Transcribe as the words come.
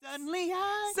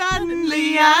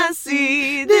Suddenly I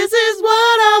see, this is what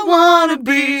I wanna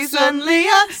be. Suddenly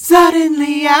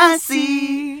I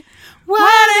see,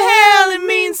 why the hell it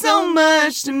means so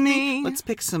much to me. Let's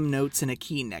pick some notes in a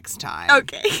key next time.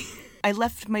 Okay. I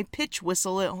left my pitch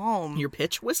whistle at home. Your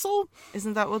pitch whistle?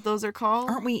 Isn't that what those are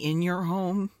called? Aren't we in your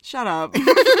home? Shut up.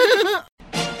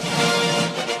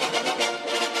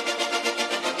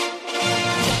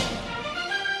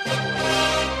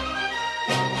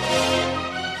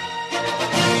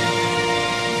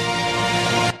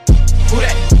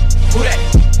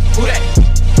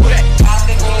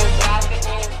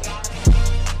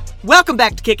 Welcome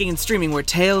back to Kicking and Streaming, where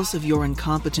tales of your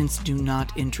incompetence do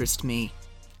not interest me.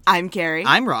 I'm Carrie.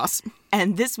 I'm Ross.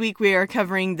 And this week we are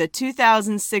covering the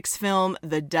 2006 film,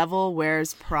 The Devil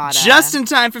Wears Prada. Just in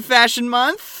time for Fashion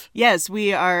Month. Yes,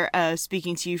 we are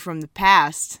speaking to you from the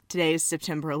past. Today is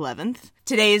September 11th.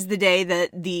 Today is the day that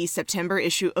the September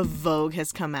issue of Vogue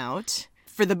has come out.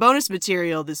 For the bonus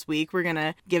material this week, we're going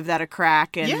to give that a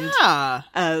crack and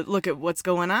look at what's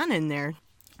going on in there.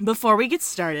 Before we get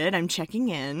started, I'm checking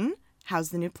in.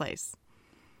 How's the new place?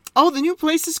 Oh, the new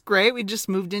place is great. We just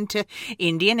moved into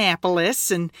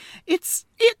Indianapolis, and it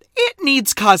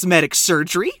needs cosmetic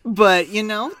surgery, but, you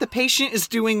know, the patient is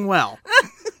doing well.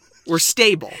 We're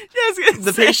stable.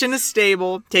 The patient is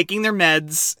stable, taking their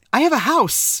meds. I have a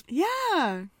house.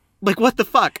 Yeah. Like, what the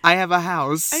fuck? I have a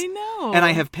house. I know. And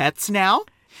I have pets now.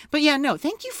 But yeah, no,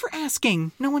 thank you for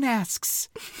asking. No one asks.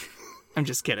 I'm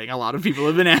just kidding. A lot of people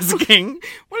have been asking.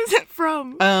 What is that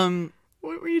from?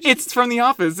 What were you just... It's from The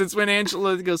Office. It's when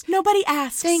Angela goes, nobody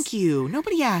asks. Thank you.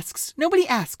 Nobody asks. Nobody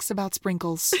asks about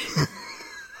sprinkles.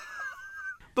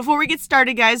 Before we get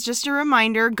started, guys, just a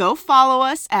reminder, go follow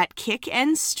us at Kick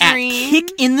and Stream. At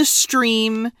Kick in the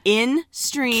Stream. In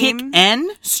Stream. Kick and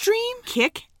Stream?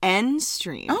 Kick and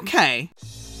Stream. Okay.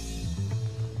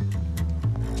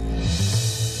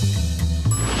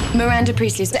 Miranda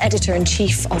Priestley's the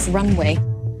editor-in-chief of Runway.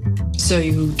 So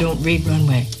you don't read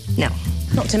Runway? No.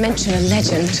 Not to mention a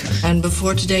legend. And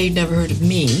before today, you'd never heard of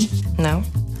me? No.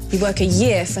 You work a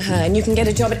year for her, and you can get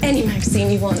a job at any magazine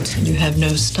you want. You have no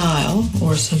style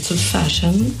or sense of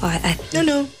fashion.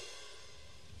 No.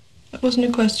 That wasn't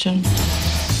a question.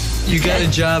 You got a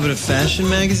job at a fashion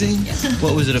magazine?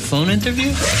 What was it, a phone interview?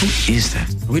 Who is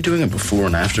that? Are we doing a before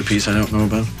and after piece I don't know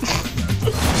about?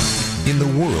 In the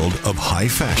world of high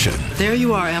fashion. There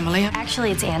you are, Emily. Actually,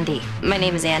 it's Andy. My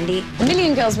name is Andy. A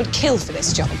million girls would kill for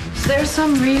this job. Is there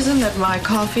some reason that my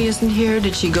coffee isn't here?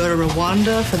 Did she go to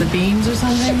Rwanda for the beans or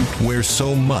something? Where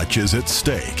so much is at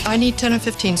stake. I need 10 or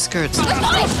 15 skirts. The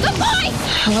boy!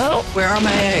 Hello? Where are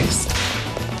my eggs?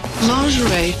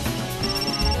 Lingerie.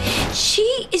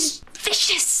 She is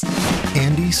vicious.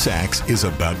 Andy Sachs is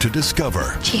about to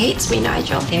discover. She hates me,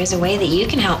 Nigel. There's a way that you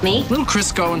can help me. Little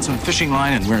Crisco and some fishing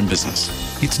line and we're in business.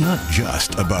 It's not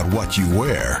just about what you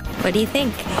wear. What do you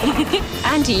think?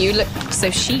 Andy, you look so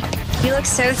chic. You look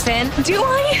so thin. Do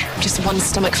I? Just one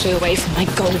stomach flew away from my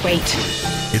goal weight.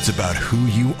 It's about who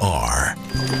you are.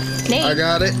 Nate. I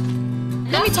got it.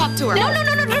 Let me talk to her. No,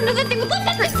 the thing with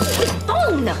the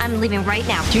phone. I'm leaving right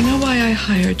now. Do you know why I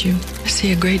hired you? I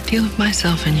see a great deal of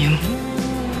myself in you.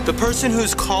 The person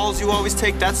whose calls you always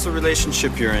take, that's the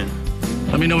relationship you're in.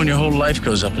 Let me know when your whole life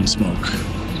goes up in smoke.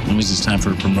 When it's time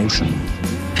for a promotion.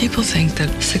 People think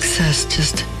that success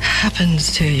just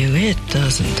happens to you. It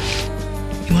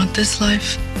doesn't. You want this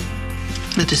life?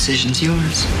 The decision's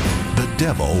yours. The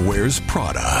Devil Wears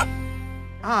Prada.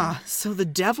 So the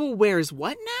devil wears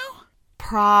what now?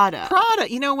 Prada.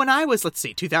 Prada. You know, when I was,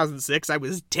 2006, I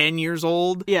was 10 years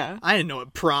old. Yeah. I didn't know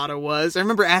what Prada was. I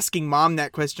remember asking Mom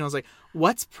that question. I was like,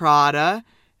 what's Prada?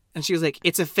 And she was like,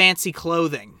 it's a fancy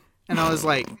clothing. And I was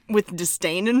like... With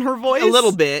disdain in her voice? A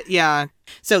little bit, yeah.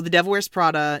 So The Devil Wears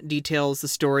Prada details the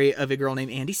story of a girl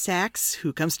named Andy Sachs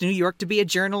who comes to New York to be a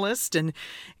journalist and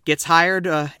gets hired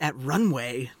at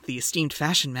Runway, the esteemed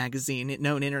fashion magazine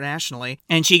known internationally.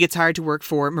 And she gets hired to work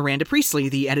for Miranda Priestley,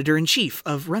 the editor-in-chief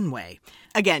of Runway.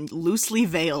 Again, loosely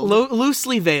veiled.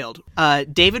 Loosely veiled.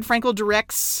 David Frankel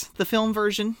directs the film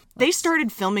version. They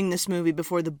started filming this movie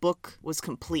before the book was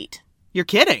complete. You're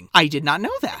kidding. I did not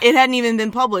know that. It hadn't even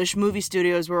been published. Movie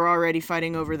studios were already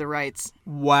fighting over the rights.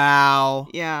 Wow.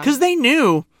 Yeah. Because they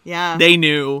knew. Yeah. They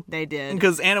knew. They did.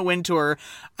 Because Anna Wintour,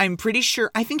 I'm pretty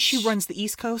sure, I think she runs the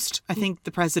East Coast. I think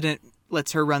the president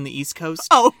lets her run the East Coast.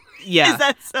 Oh. Yeah. Is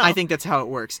that so? I think that's how it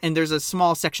works. And there's a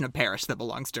small section of Paris that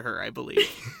belongs to her, I believe.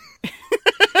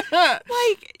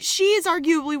 She is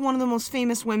arguably one of the most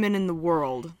famous women in the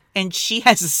world. And she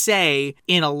has a say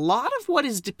in a lot of what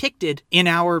is depicted in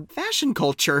our fashion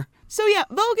culture. So yeah,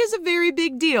 Vogue is a very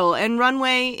big deal, and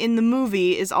Runway in the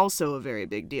movie is also a very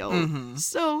big deal. Mm-hmm.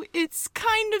 So it's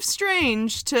kind of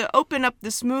strange to open up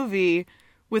this movie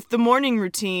with the morning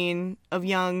routine of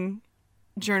young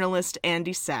journalist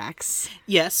Andy Sachs.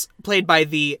 Yes, played by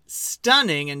the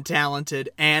stunning and talented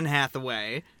Anne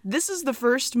Hathaway. This is the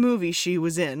first movie she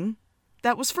was in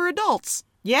that was for adults.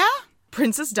 Yeah?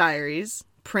 Princess Diaries,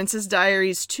 Princess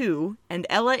Diaries 2, and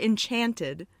Ella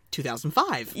Enchanted.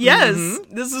 2005. Yes,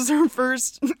 Mm-hmm. This is her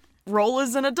first role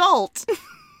as an adult.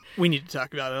 We need to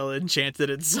talk about Ella Enchanted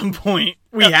at some point.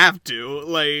 We have to.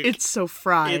 It's so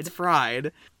fried. It's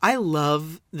fried. I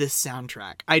love this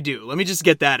soundtrack. I do. Let me just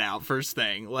get that out first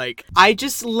thing. I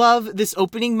just love this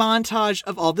opening montage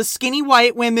of all the skinny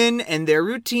white women and their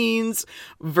routines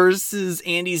versus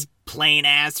Andy's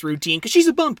plain-ass routine, because she's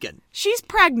a bumpkin. She's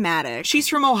pragmatic. She's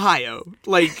from Ohio.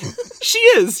 She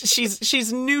is.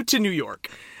 She's new to New York.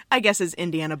 I guess as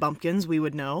Indiana bumpkins, we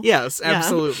would know. Yes, Yeah.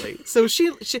 absolutely. So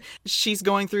she's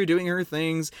going through doing her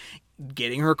things,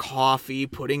 getting her coffee,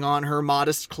 putting on her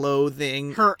modest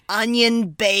clothing. Her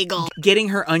onion bagel. Getting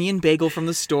her onion bagel from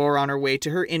the store on her way to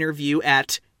her interview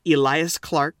at Elias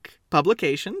Clark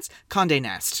Publications. Condé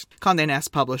Nast. Condé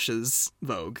Nast publishes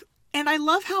Vogue. And I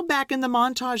love how back in the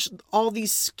montage, all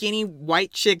these skinny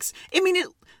white chicks...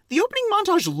 the opening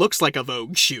montage looks like a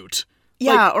Vogue shoot.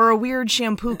 Yeah, or a weird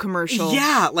shampoo commercial.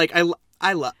 Yeah,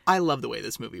 I love the way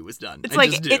this movie was done. It's I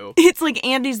like just do. it's like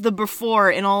Andy's the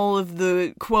before and all of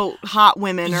the quote hot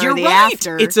women are You're the right.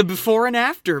 after. It's a before and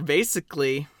after,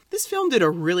 basically. This film did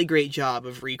a really great job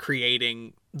of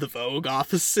recreating the Vogue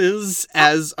offices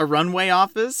as a runway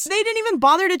office. They didn't even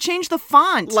bother to change the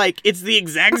font. It's the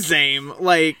exact same.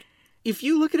 If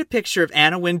you look at a picture of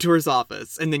Anna Wintour's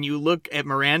office and then you look at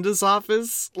Miranda's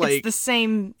office, it's the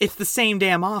same. It's the same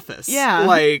damn office.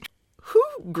 Yeah. Who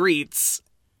greets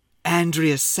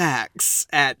Andrea Sachs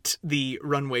at the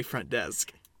runway front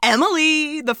desk?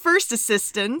 Emily, the first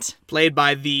assistant. Played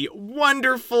by the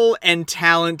wonderful and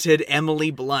talented Emily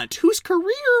Blunt, whose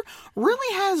career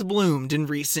really has bloomed in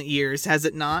recent years, has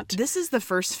it not? This is the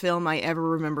first film I ever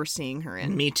remember seeing her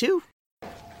in. Me too.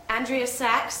 Andrea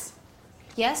Sachs?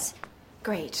 Yes?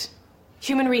 Great.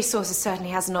 Human Resources certainly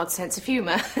has an odd sense of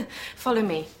humor. Follow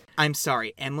me. I'm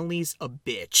sorry, Emily's a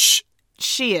bitch.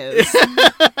 She is.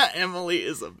 Emily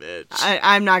is a bitch.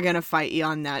 I'm not going to fight you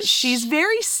on that. She's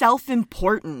very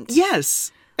self-important.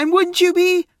 Yes. And wouldn't you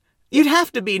be? You'd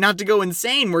have to be not to go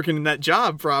insane working in that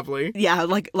job, probably. Yeah,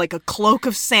 like a cloak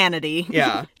of sanity.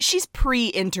 Yeah. She's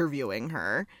pre-interviewing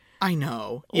her. I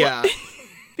know. Yeah.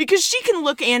 Because she can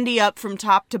look Andy up from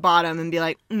top to bottom and be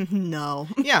like, no.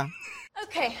 Yeah.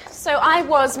 Okay, so I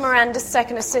was Miranda's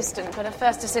second assistant, but her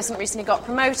first assistant recently got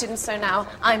promoted, and so now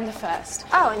I'm the first.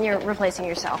 Oh, and you're replacing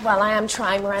yourself. Well, I am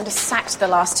trying. Miranda sacked the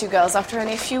last two girls after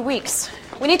only a few weeks.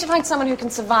 We need to find someone who can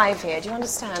survive here. Do you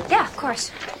understand? Yeah, of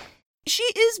course. She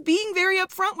is being very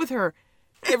upfront with her.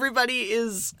 Everybody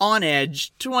is on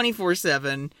edge 24/7.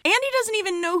 Andy doesn't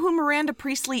even know who Miranda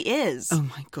Priestley is. Oh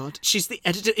my god. She's the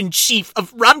editor-in-chief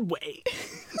of Runway.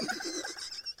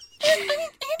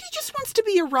 Andy just wants to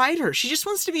be a writer. She just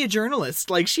wants to be a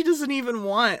journalist. She doesn't even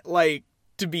want,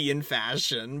 to be in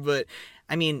fashion. But,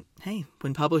 hey,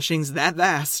 when publishing's that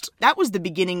vast. That was the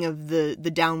beginning of the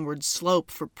downward slope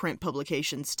for print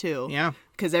publications, too. Yeah.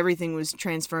 Because everything was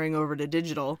transferring over to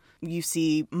digital. You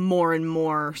see more and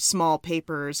more small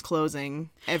papers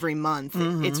closing every month.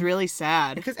 Mm-hmm. It's really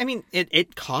sad. Because,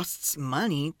 it costs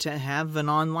money to have an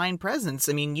online presence.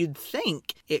 You'd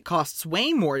think it costs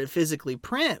way more to physically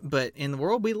print, but in the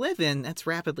world we live in, that's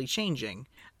rapidly changing.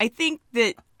 I think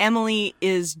that Emily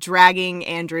is dragging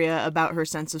Andrea about her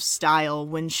sense of style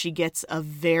when she gets a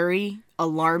very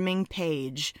alarming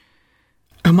page.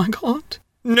 Oh my god.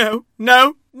 No.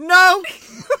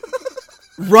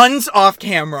 Runs off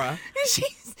camera.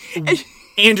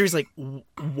 Andrew's like,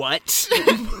 what?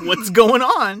 What's going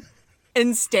on?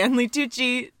 And Stanley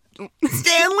Tucci...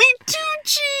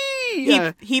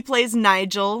 Yeah. He plays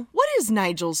Nigel. What is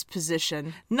Nigel's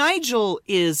position? Nigel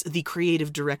is the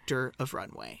creative director of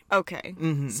Runway. Okay.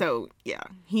 Mm-hmm. So, yeah.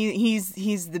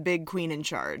 He's the big queen in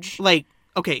charge.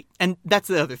 Okay, and that's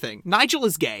the other thing. Nigel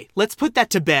is gay. Let's put that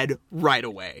to bed right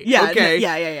away. Yeah, okay?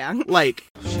 Yeah.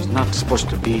 She's not supposed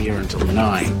to be here until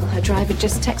 9. Her driver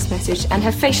just text messaged, and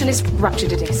her facial is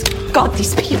ruptured at disk. God,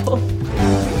 these people.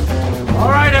 All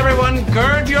right, everyone,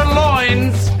 gird your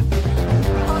loins.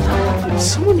 Did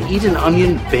someone eat an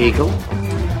onion bagel?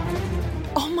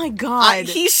 Oh my god.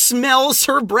 He smells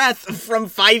her breath from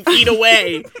 5 feet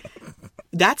away.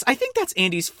 I think that's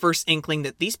Andy's first inkling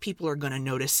that these people are going to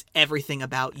notice everything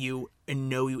about you and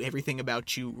know everything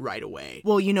about you right away.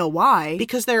 Well, you know why?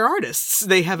 Because they're artists.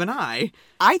 They have an eye.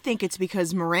 I think it's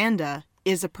because Miranda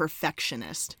is a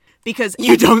perfectionist. Because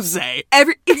you don't say.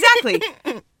 Exactly.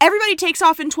 Everybody takes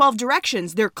off in 12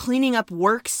 directions. They're cleaning up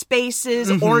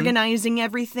workspaces, organizing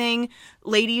everything.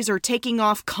 Ladies are taking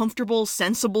off comfortable,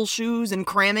 sensible shoes and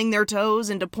cramming their toes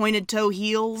into pointed toe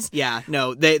heels. Yeah,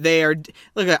 no, they are...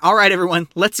 Look, all right, everyone,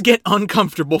 let's get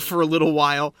uncomfortable for a little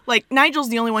while. Like, Nigel's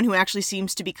the only one who actually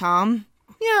seems to be calm.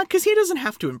 Yeah, because he doesn't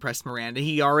have to impress Miranda.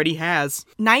 He already has.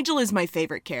 Nigel is my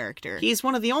favorite character. He's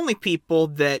one of the only people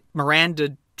that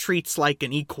Miranda treats like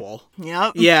an equal.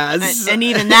 Yep. Yeah. And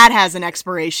even that has an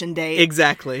expiration date.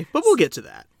 Exactly. But we'll get to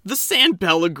that. The San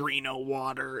Pellegrino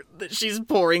water that she's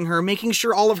pouring her, making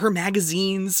sure all of her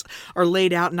magazines are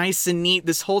laid out nice and neat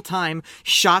this whole time.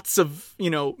 Shots of,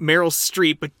 Meryl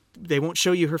Streep, but they won't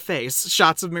show you her face.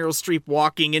 Shots of Meryl Streep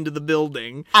walking into the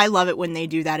building. I love it when they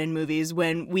do that in movies,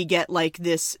 when we get like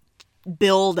this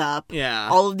build up. Yeah.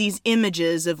 All of these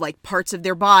images of like parts of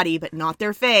their body, but not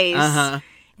their face. Uh-huh.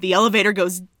 The elevator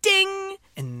goes ding!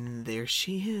 And there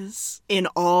she is. In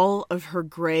all of her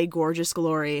gray, gorgeous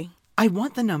glory. I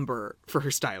want the number for her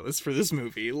stylist for this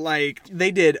movie. Like, they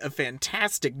did a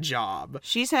fantastic job.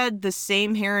 She's had the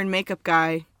same hair and makeup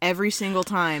guy every single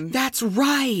time. That's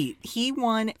right. He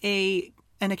won an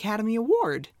Academy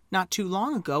Award not too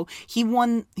long ago. He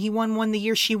won one the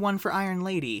year she won for Iron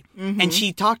Lady. Mm-hmm. And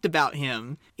she talked about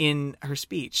him in her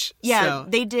speech. Yeah,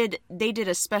 they did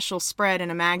a special spread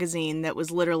in a magazine that was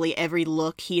literally every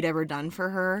look he'd ever done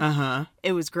for her. Uh-huh.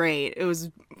 It was great. It was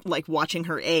like watching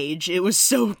her age. It was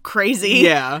so crazy.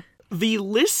 Yeah. The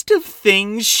list of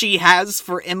things she has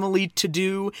for Emily to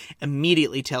do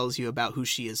immediately tells you about who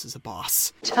she is as a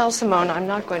boss. Tell Simone I'm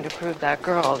not going to prove that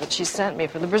girl that she sent me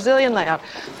for the Brazilian layout.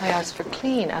 I asked for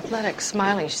clean, athletic,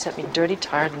 smiling. She sent me dirty,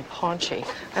 tired, and paunchy.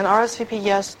 And RSVP,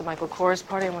 yes, the Michael Kors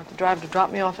party. I want the driver to drop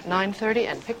me off at 9:30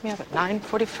 and pick me up at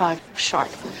 9:45 sharp.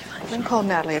 Then call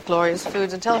Natalie at Gloria's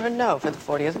Foods and tell her no for the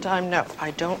 40th time no.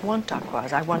 I don't want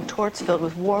duckwads. I want torts filled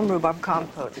with warm rhubarb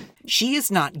compote. She is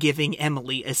not giving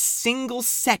Emily a single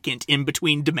second in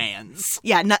between demands.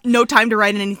 Yeah, no time to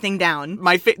write anything down.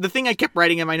 The thing I kept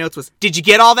writing in my notes was, did you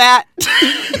get all that?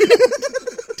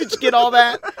 Did you get all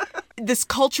that? This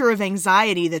culture of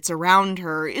anxiety that's around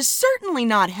her is certainly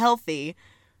not healthy.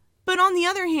 But on the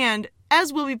other hand,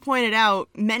 as will be pointed out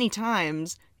many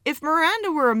times, if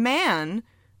Miranda were a man,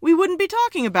 we wouldn't be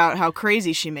talking about how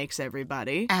crazy she makes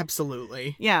everybody.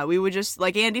 Absolutely. Yeah, we would just,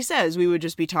 like Andy says, we would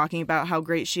just be talking about how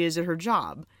great she is at her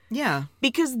job. Yeah.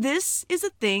 Because this is a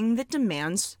thing that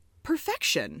demands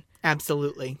perfection.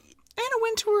 Absolutely. Anna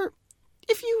Wintour,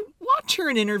 if you watch her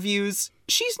in interviews,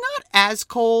 she's not as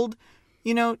cold.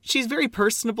 She's very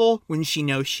personable when she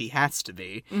knows she has to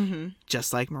be. Mm-hmm.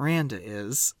 Just like Miranda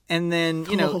is. And then,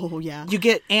 you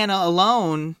get Anna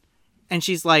alone, and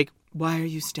she's like, why are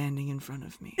you standing in front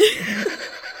of me?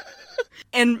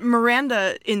 And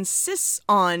Miranda insists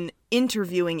on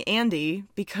interviewing Andy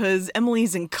because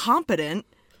Emily's incompetent.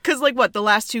 Because, the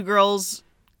last two girls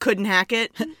couldn't hack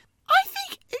it. I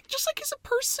think, just like as a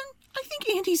person, I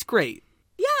think Andy's great.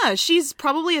 Yeah, she's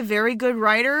probably a very good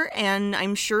writer, and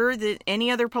I'm sure that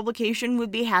any other publication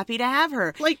would be happy to have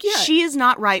her. She is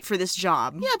not right for this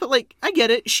job. Yeah, but, I get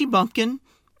it. She bumpkin.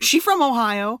 She from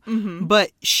Ohio,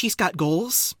 but she's got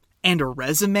goals. And a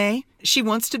resume. She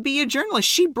wants to be a journalist.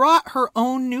 She brought her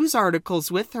own news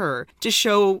articles with her to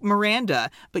show Miranda.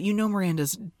 But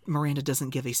Miranda doesn't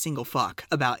give a single fuck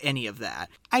about any of that.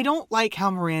 I don't like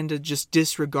how Miranda just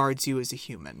disregards you as a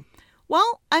human.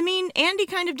 Well, Andy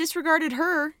kind of disregarded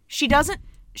her. She doesn't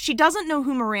know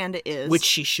who Miranda is. Which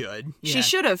she should. Yeah. She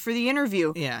should have for the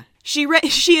interview. Yeah. She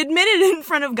admitted in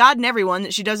front of God and everyone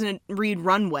that she doesn't read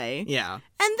Runway. Yeah. And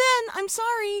then, I'm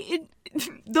sorry,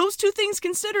 those two things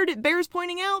considered, it bears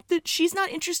pointing out that she's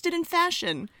not interested in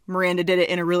fashion. Miranda did it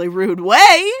in a really rude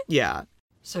way. Yeah.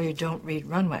 So you don't read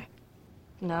Runway?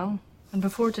 No. And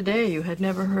before today, you had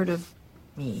never heard of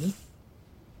me?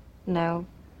 No.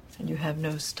 And you have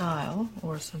no style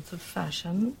or sense of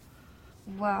fashion?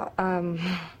 Well,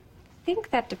 I think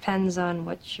that depends on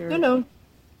what you're... No.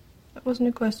 That wasn't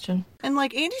a question. And,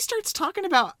 Andy starts talking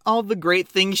about all the great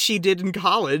things she did in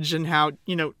college and how,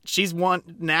 she's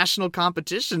won national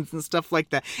competitions and stuff like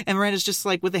that. And Miranda's just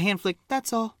with a hand flick,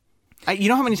 that's all. You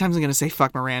know how many times I'm going to say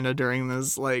fuck Miranda during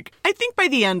this? I think by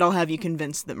the end I'll have you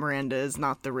convinced that Miranda is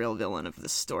not the real villain of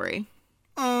this story.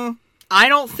 I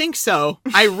don't think so.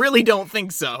 I really don't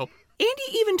think so.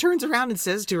 Andy even turns around and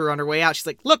says to her on her way out, she's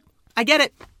like, look, I get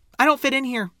it. I don't fit in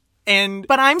here.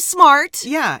 But I'm smart.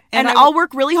 Yeah. And I'll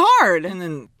work really hard. And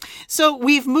then, so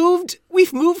we've moved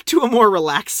to a more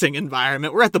relaxing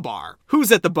environment. We're at the bar.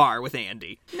 Who's at the bar with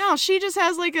Andy? No, she just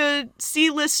has like a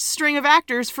C-list string of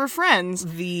actors for friends.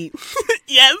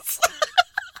 Yes.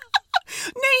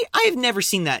 Nate, I have never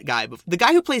seen that guy before. The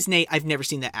guy who plays Nate, I've never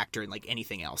seen that actor in like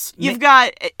anything else. You've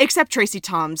got, except Tracy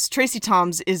Toms. Tracy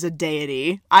Toms is a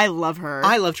deity. I love her.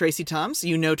 I love Tracy Toms.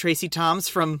 You know Tracy Toms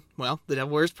from, well, The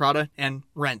Devil Wears Prada and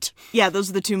Rent. Yeah, those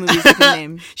are the two movies I can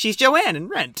name. She's Joanne in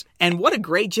Rent. And what a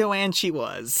great Joanne she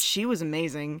was. She was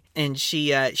amazing. And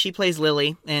she plays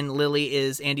Lily, and Lily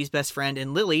is Andy's best friend,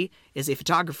 and Lily is a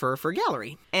photographer for a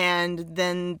gallery. And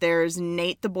then there's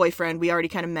Nate, the boyfriend. We already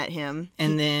kind of met him.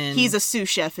 And then he's a sous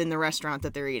chef in the restaurant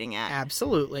that they're eating at.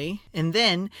 Absolutely. And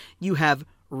then you have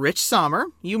Rich Sommer.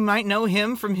 You might know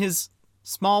him from his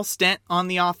small stint on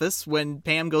The Office when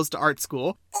Pam goes to art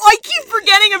school. Oh, I keep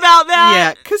forgetting about that.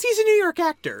 Yeah, because he's a New York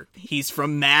actor. He's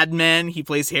from Mad Men. He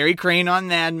plays Harry Crane on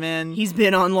Mad Men. He's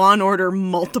been on Law & Order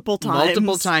multiple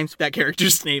times. That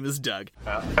character's name is Doug.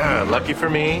 Lucky for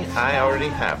me, I already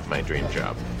have my dream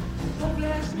job.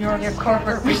 You're your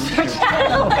corporate research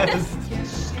analyst.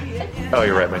 Oh,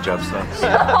 you're right, my job sucks.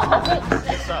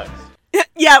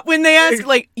 Yeah, when they ask,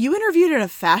 like, you interviewed at a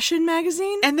fashion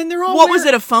magazine? And then they're all What was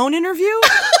it, a phone interview?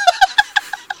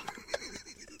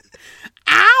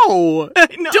 Ow!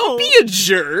 Don't be a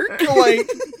jerk. Like,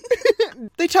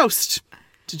 they toast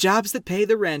to jobs that pay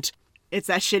the rent. It's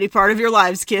that shitty part of your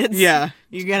lives, kids. Yeah.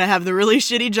 You're gonna have the really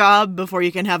shitty job before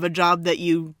you can have a job that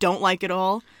you don't like at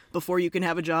all, before you can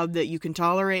have a job that you can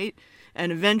tolerate,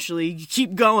 and eventually you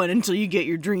keep going until you get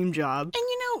your dream job.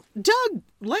 And, Doug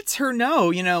lets her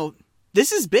know,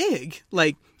 this is big.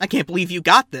 Like, I can't believe you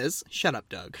got this. Shut up,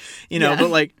 Doug. But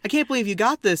like, I can't believe you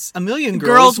got this. A million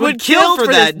girls would kill for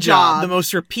that job. The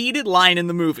most repeated line in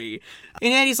the movie.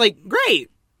 And Andy's like,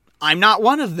 great. I'm not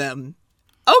one of them.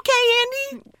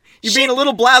 Okay, Andy. You're being a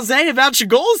little blasé about your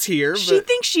goals here. She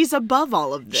thinks she's above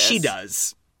all of this. She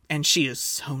does. And she is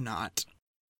so not.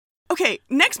 Okay,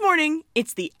 next morning,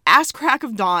 it's the ass crack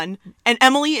of dawn, and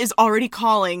Emily is already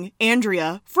calling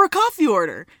Andrea for a coffee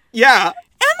order. Yeah.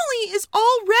 Emily is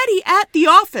already at the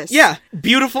office. Yeah,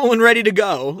 beautiful and ready to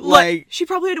go. Like, she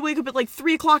probably had to wake up at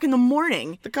 3 o'clock in the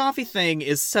morning. The coffee thing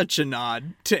is such a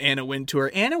nod to Anna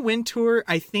Wintour. Anna Wintour,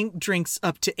 I think, drinks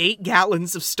up to 8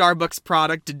 gallons of Starbucks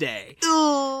product a day.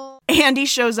 Ugh. Andy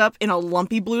shows up in a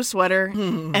lumpy blue sweater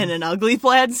and an ugly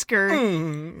plaid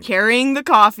skirt, carrying the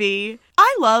coffee.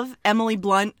 I love Emily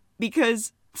Blunt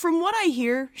because, from what I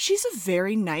hear, she's a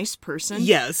very nice person.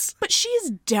 Yes. But she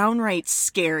is downright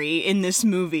scary in this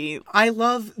movie. I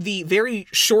love the very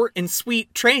short and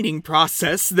sweet training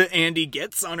process that Andy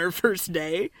gets on her first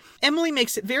day. Emily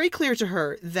makes it very clear to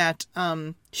her that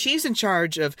she's in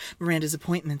charge of Miranda's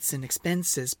appointments and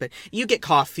expenses, but you get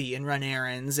coffee and run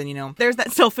errands and, There's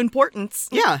that self-importance.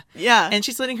 Yeah. Yeah. And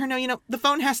she's letting her know, the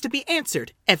phone has to be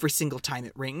answered every single time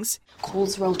it rings.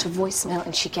 Calls roll to voicemail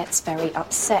and she gets very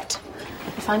upset.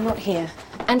 If I'm not here...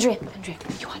 Andrea,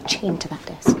 you are chained to that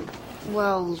desk.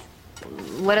 Well,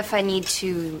 what if I need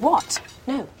to... What?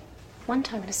 No. One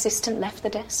time an assistant left the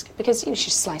desk because she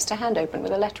sliced her hand open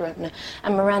with a letter opener,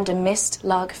 and Miranda missed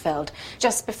Lagerfeld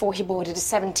just before he boarded a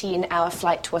 17-hour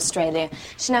flight to Australia.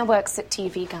 She now works at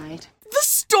TV Guide. The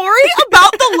story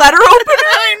about the letter opener?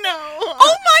 I know.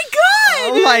 Oh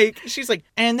my God! She's like,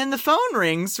 and then the phone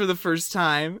rings for the first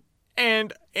time,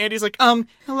 and Andy's like,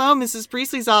 hello, Mrs.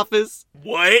 Priestley's office.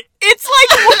 What? It's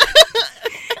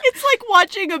like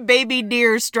watching a baby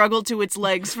deer struggle to its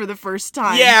legs for the first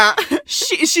time. Yeah.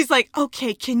 She's like,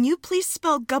 okay, can you please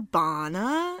spell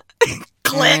Gabbana?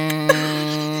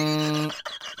 Click.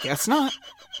 Guess not.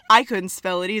 I couldn't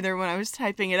spell it either when I was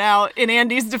typing it out, in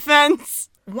Andy's defense.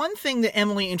 One thing that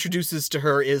Emily introduces to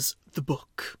her is the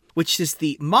book, which is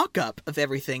the mock-up of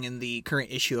everything in the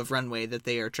current issue of Runway that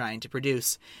they are trying to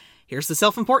produce. Here's the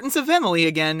self-importance of Emily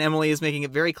again. Emily is making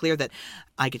it very clear that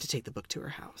I get to take the book to her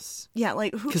house. Yeah, who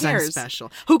cares? Because I'm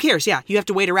special. Who cares? Yeah, you have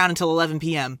to wait around until 11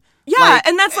 p.m. Yeah,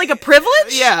 and that's a privilege?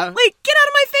 Yeah. Get out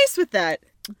of my face with that.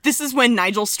 This is when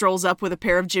Nigel strolls up with a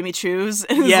pair of Jimmy Choos.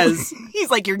 Yes.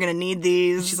 He's like, you're going to need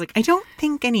these. She's like, I don't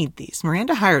think I need these.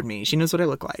 Miranda hired me. She knows what I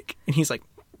look like. And he's like,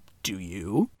 do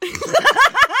you?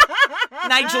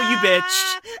 Nigel, you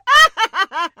bitch.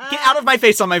 Get out of my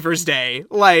face on my first day.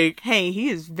 Hey, he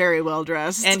is very well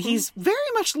dressed. And he's very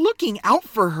much looking out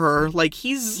for her.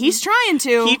 He's trying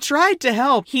to. He tried to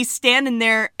help. He's standing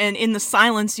there, and in the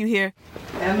silence you hear,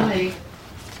 Emily.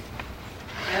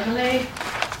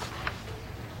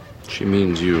 She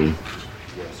means you.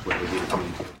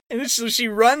 And so she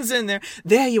runs in there.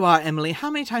 There you are, Emily. How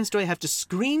many times do I have to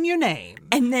scream your name?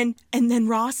 And then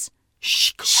Ross,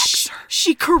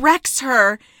 she corrects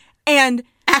her. And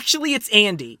actually, it's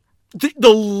Andy. The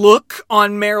look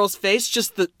on Meryl's face,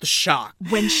 just the shock.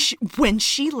 When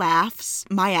she laughs,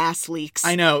 my ass leaks.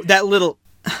 I know, that little...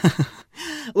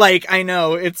 I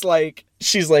know, it's like,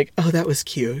 she's like, oh, that was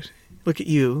cute. Look at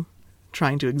you,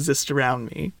 trying to exist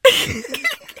around me.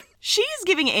 She is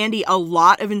giving Andy a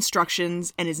lot of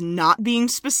instructions and is not being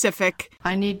specific.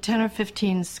 I need 10 or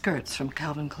 15 skirts from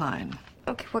Calvin Klein.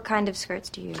 Okay, what kind of skirts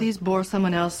do you... Please bore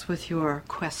someone else with your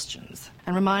questions.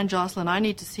 And remind Jocelyn I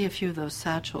need to see a few of those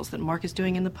satchels that Mark is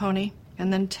doing in the Pony.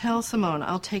 And then tell Simone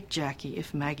I'll take Jackie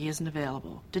if Maggie isn't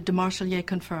available. Did de Marchelier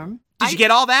confirm? Did you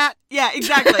get all that? Yeah,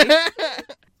 exactly.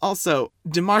 Also,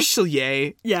 de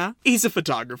Marchelier, yeah, he's a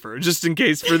photographer, just in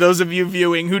case for those of you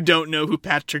viewing who don't know who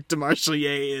Patrick de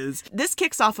Marchelier is. This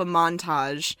kicks off a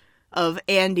montage of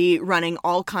Andy running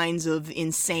all kinds of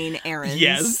insane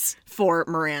errands for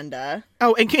Miranda.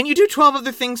 Oh, and can you do 12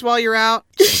 other things while you're out?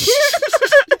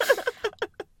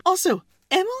 Also,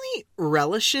 Emily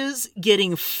relishes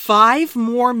getting 5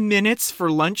 more minutes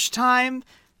for lunchtime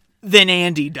than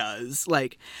Andy does.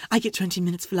 Like, I get 20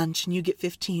 minutes for lunch and you get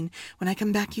 15. When I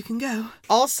come back, you can go.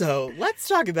 Also, let's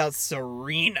talk about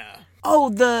Serena. Oh,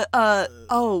 the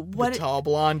tall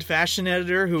blonde fashion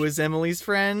editor who is Emily's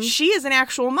friend. She is an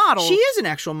actual model. She is an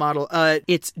actual model.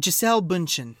 It's Giselle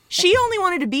Bundchen. She only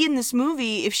wanted to be in this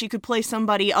movie if she could play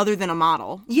somebody other than a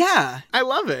model. Yeah, I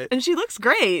love it. And she looks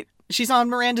great. She's on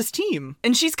Miranda's team.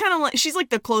 And she's kind of like, she's like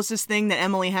the closest thing that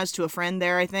Emily has to a friend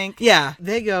there, I think. Yeah,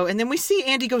 they go. And then we see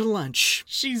Andy go to lunch.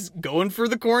 She's going for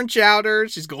the corn chowder.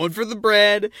 She's going for the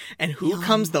bread. And who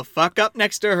comes the fuck up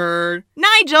next to her?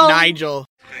 Nigel.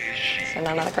 So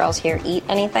none of the girls here eat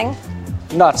anything?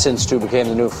 Not since 2 became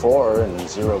the new 4 and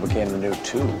 0 became the new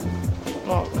 2.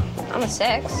 Well, I'm a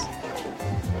 6.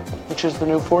 Which is the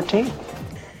new 14.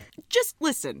 Just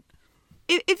listen.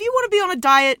 If you want to be on a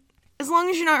diet, as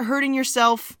long as you're not hurting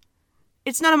yourself,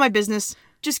 it's none of my business.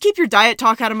 Just keep your diet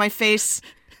talk out of my face.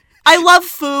 I love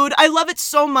food. I love it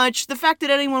so much. The fact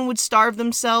that anyone would starve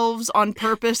themselves on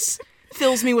purpose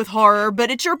fills me with horror,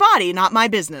 but it's your body, not my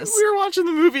business. We were watching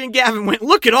the movie and Gavin went,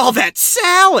 look at all that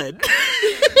salad.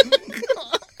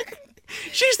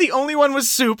 She's the only one with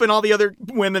soup and all the other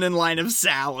women in line of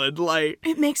salad. Like,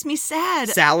 it makes me sad.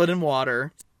 Salad and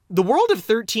water. The world of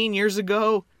 13 years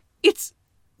ago, it's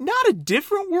not a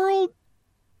different world,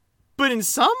 but in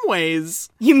some ways.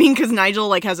 You mean because Nigel,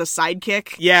 like, has a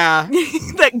sidekick? Yeah.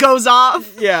 That goes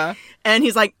off? Yeah. And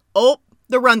he's like, oh,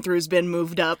 the run-through's been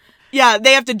moved up. Yeah,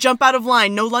 they have to jump out of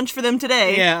line. No lunch for them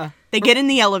today. Yeah. They get in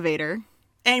the elevator.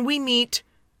 And we meet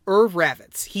Irv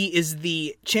Ravitz. He is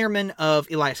the chairman of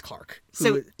Elias Clark.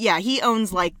 So, yeah, he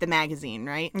owns, like, the magazine,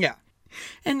 right? Yeah.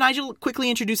 And Nigel quickly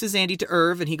introduces Andy to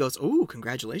Irv, and he goes, ooh,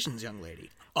 congratulations, young lady.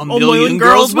 A million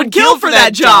girls would kill for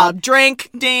that job. Drink.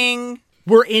 Ding.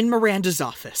 We're in Miranda's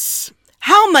office.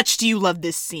 How much do you love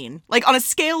this scene? Like, on a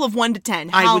scale of 1 to 10,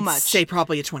 how much? I would say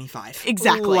probably a 25.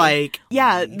 Exactly. Like,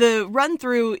 yeah, the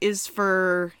run-through is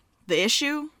for the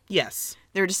issue. Yes.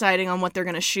 They're deciding on what they're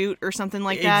going to shoot or something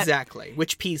like that. Exactly.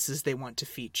 Which pieces they want to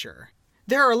feature.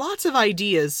 There are lots of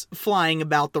ideas flying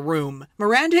about the room.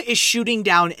 Miranda is shooting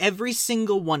down every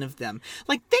single one of them.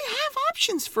 Like, they have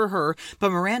options for her,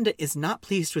 but Miranda is not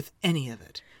pleased with any of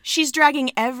it. She's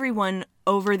dragging everyone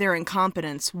over their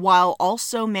incompetence while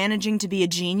also managing to be a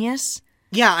genius.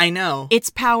 Yeah, I know.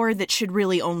 It's power that should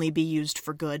really only be used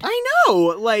for good. I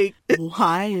know, like...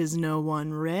 Why is no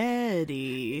one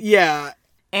ready? Yeah.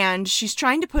 And she's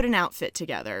trying to put an outfit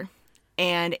together.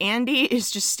 And Andy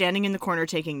is just standing in the corner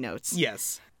taking notes.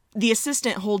 Yes. The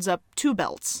assistant holds up 2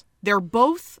 belts. They're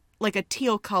both like a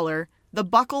teal color. The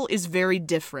buckle is very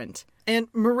different. And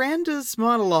Miranda's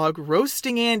monologue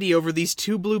roasting Andy over these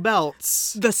 2 blue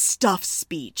belts. The stuff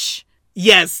speech.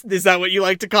 Yes, is that what you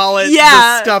like to call it? Yeah.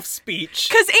 The stuff speech.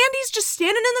 Because Andy's just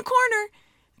standing in the corner,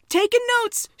 taking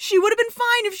notes. She would have been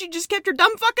fine if she just kept her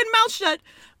dumb fucking mouth shut.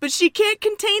 But she can't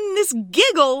contain this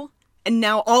giggle. And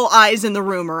now all eyes in the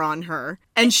room are on her.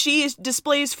 And she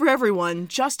displays for everyone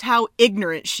just how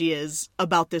ignorant she is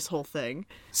about this whole thing.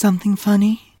 Something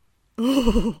funny?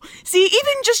 Ooh. See,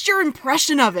 even just your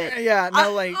impression of it. Yeah,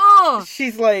 no,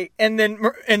 she's like, and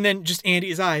then just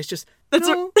Andy's eyes just,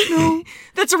 no.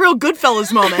 That's a real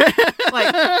Goodfellas moment.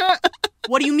 Like,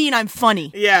 what do you mean I'm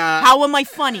funny? Yeah. How am I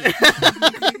funny?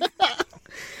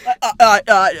 I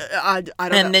don't know.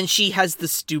 And then she has the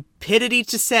stupidity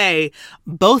to say,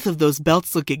 both of those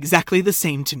belts look exactly the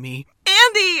same to me.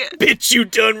 Andy! Bitch, you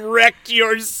done wrecked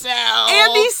yourself.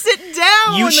 Andy, sit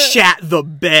down. You shat the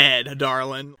bed,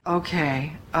 darling.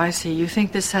 Okay, I see. You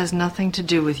think this has nothing to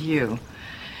do with you.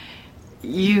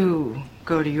 You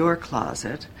go to your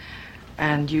closet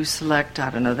and you select, I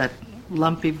don't know, that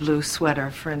lumpy blue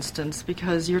sweater, for instance,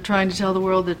 because you're trying to tell the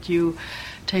world that you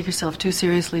take yourself too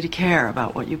seriously to care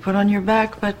about what you put on your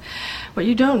back. But what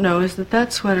you don't know is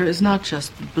that sweater is not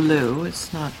just blue.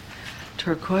 It's not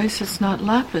turquoise. It's not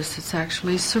lapis. It's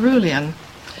actually cerulean.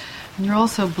 And you're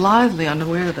also blithely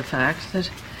unaware of the fact that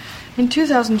in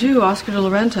 2002, Oscar de la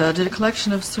Renta did a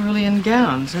collection of cerulean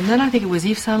gowns. And then I think it was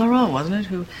Yves Saint Laurent, wasn't it,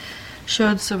 who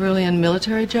showed cerulean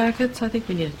military jackets. I think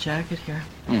we need a jacket here.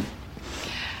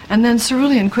 And then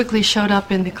cerulean quickly showed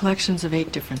up in the collections of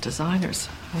 8 different designers.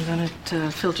 And then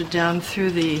it filtered down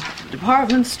through the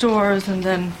department stores and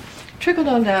then trickled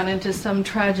on down into some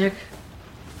tragic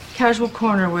casual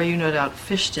corner where you no doubt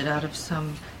fished it out of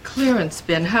some clearance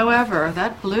bin. However,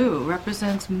 that blue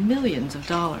represents millions of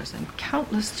dollars and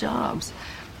countless jobs.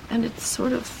 And it's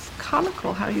sort of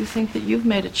comical how you think that you've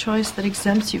made a choice that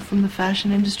exempts you from the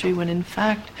fashion industry when in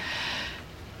fact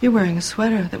you're wearing a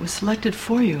sweater that was selected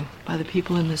for you by the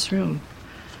people in this room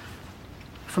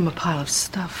from a pile of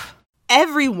stuff.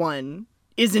 Everyone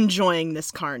is enjoying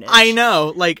this carnage. I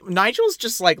know. Like, Nigel's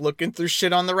just, like, looking through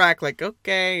shit on the rack, like,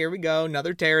 okay, here we go,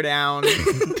 another teardown.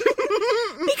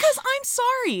 Because I'm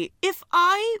sorry, if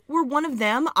I were one of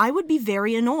them, I would be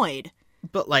very annoyed.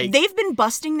 But, like... They've been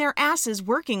busting their asses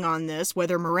working on this,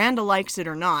 whether Miranda likes it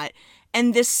or not,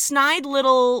 and this snide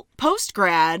little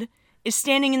post-grad is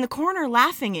standing in the corner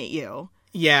laughing at you.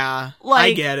 Yeah,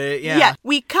 like, I get it, yeah. Yeah,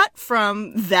 we cut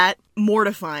from that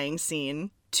mortifying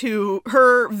scene to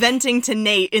her venting to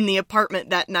Nate in the apartment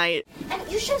that night. And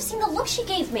you should have seen the look she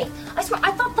gave me. I swear,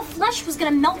 I thought the flesh was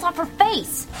gonna melt off her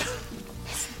face.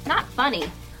 It's not funny.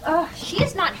 She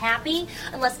is not happy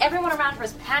unless everyone around her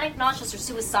is panicked, nauseous, or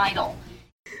suicidal.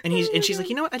 And she's like,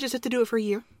 you know what? I just have to do it for a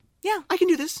year. Yeah. I can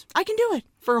do this. I can do it.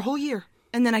 For a whole year.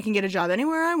 And then I can get a job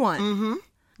anywhere I want. Mm-hmm.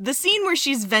 The scene where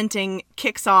she's venting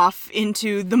kicks off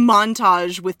into the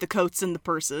montage with the coats and the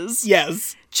purses.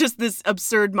 Yes. Just this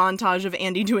absurd montage of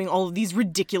Andy doing all of these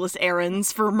ridiculous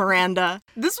errands for Miranda.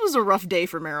 This was a rough day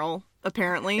for Meryl,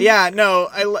 apparently. Yeah, no,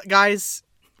 guys,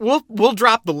 we'll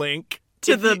drop the link.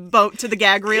 To the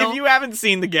gag reel. If you haven't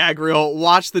seen the gag reel,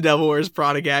 watch the Devil Wears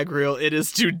Prada gag reel. It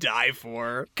is to die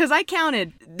for. Because I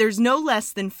counted, there's no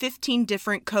less than 15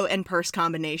 different coat and purse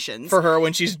combinations. For her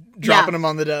when she's dropping them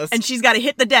on the desk. And she's got to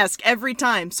hit the desk every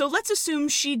time. So let's assume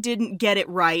she didn't get it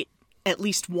right at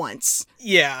least once.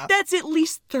 Yeah. That's at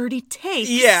least 30 takes.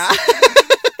 Yeah.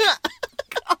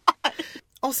 God.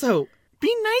 Also,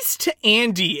 be nice to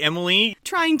Andy, Emily.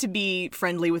 Trying to be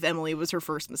friendly with Emily was her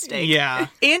first mistake. Yeah.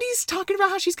 Andy's talking about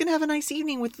how she's going to have a nice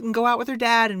evening and go out with her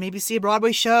dad and maybe see a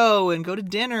Broadway show and go to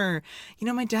dinner. You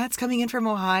know, my dad's coming in from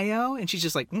Ohio. And she's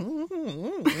just like...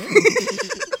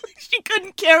 She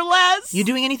couldn't care less. You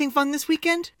doing anything fun this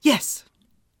weekend? Yes.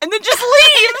 And then just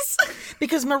leaves.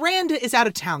 Because Miranda is out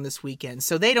of town this weekend,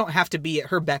 so they don't have to be at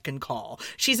her beck and call.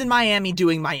 She's in Miami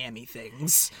doing Miami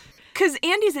things. Because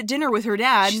Andy's at dinner with her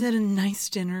dad. She's at a nice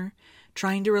dinner,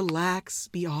 trying to relax,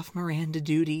 be off Miranda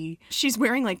duty. She's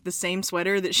wearing, like, the same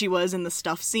sweater that she was in the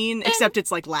stuff scene, except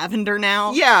it's, like, lavender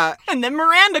now. Yeah. And then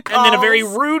Miranda calls. And then a very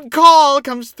rude call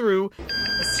comes through.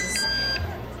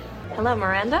 Hello,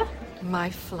 Miranda? My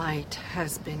flight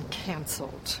has been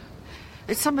canceled.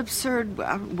 It's some absurd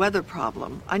weather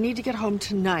problem. I need to get home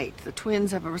tonight. The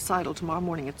twins have a recital tomorrow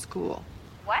morning at school.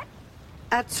 What?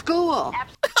 At school.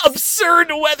 Absurd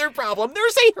weather problem.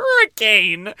 There's a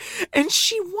hurricane. And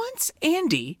she wants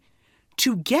Andy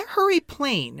to get her a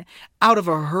plane out of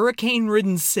a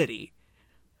hurricane-ridden city.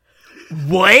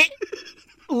 What?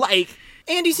 Like,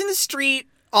 Andy's in the street,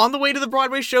 on the way to the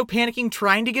Broadway show, panicking,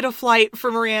 trying to get a flight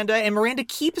for Miranda, and Miranda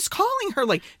keeps calling her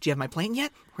like, do you have my plane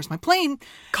yet? Where's my plane?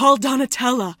 Call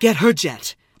Donatella. Get her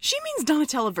jet. She means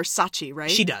Donatella Versace,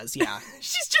 right? She does, yeah.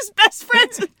 She's just best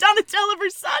friends with Donatella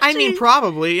Versace. I mean,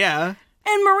 probably, yeah.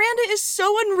 And Miranda is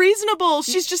so unreasonable.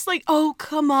 She's just like, oh,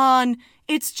 come on.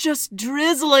 It's just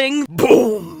drizzling.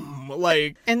 Boom!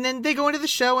 Like, and then they go into the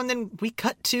show, and then we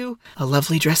cut to a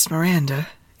lovely dressed Miranda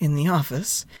in the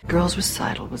office. Girls'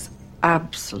 recital was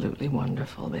absolutely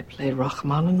wonderful. They played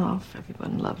Rachmaninoff.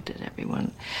 Everyone loved it.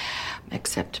 Everyone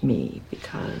except me,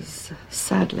 because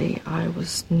sadly I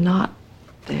was not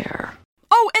there.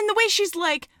 Oh, and the way she's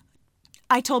like,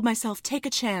 I told myself, take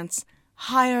a chance.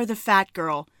 Hire the fat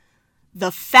girl.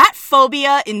 The fat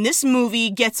phobia in this movie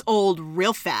gets old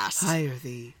real fast. Hire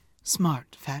the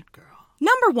smart fat girl.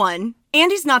 Number one,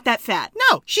 Andy's not that fat.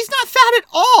 No, she's not fat at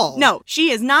all. No, she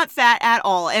is not fat at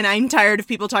all, and I'm tired of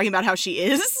people talking about how she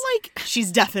is. Like,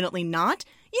 she's definitely not.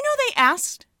 You know, they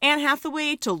asked Anne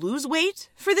Hathaway to lose weight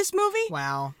for this movie?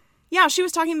 Wow. Yeah, she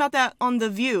was talking about that on The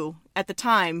View at the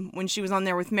time when she was on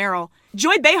there with Meryl.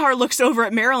 Joy Behar looks over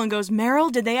at Meryl and goes,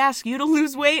 Meryl, did they ask you to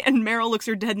lose weight? And Meryl looks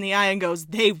her dead in the eye and goes,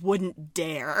 they wouldn't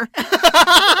dare.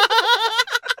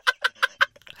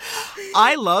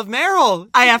 I love Meryl.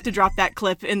 I have to drop that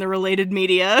clip in the related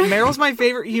media. Meryl's my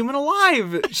favorite human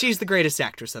alive. She's the greatest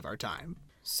actress of our time.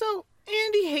 So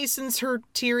Andy hastens her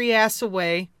teary ass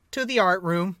away to the art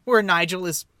room where Nigel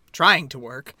is trying to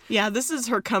work. Yeah, this is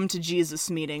her come to Jesus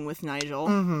meeting with Nigel.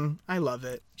 Mm-hmm. I love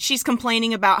it. She's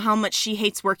complaining about how much she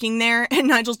hates working there, and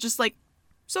Nigel's just like,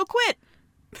 so quit.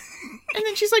 And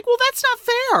then she's like, well, that's not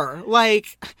fair.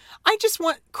 Like, I just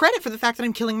want credit for the fact that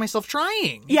I'm killing myself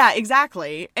trying. Yeah,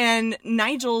 exactly. And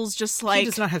Nigel's just like... He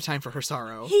does not have time for her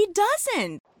sorrow. He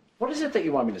doesn't. What is it that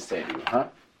you want me to say to you, huh?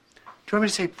 Do you want me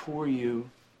to say, poor you?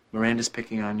 Miranda's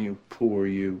picking on you.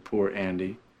 You, poor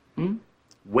Andy.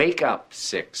 Wake up,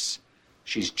 Six.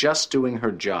 She's just doing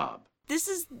her job. This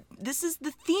is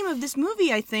the theme of this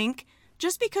movie, I think.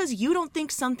 Just because you don't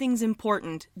think something's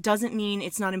important doesn't mean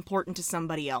it's not important to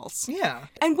somebody else. Yeah.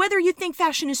 And whether you think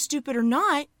fashion is stupid or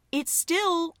not, it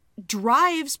still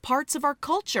drives parts of our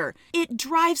culture. It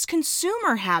drives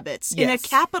consumer habits in a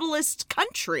capitalist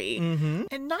country. Mm-hmm.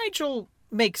 And Nigel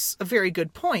makes a very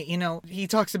good point. You know, he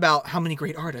talks about how many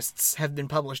great artists have been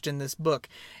published in this book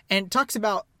and talks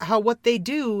about how what they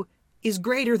do is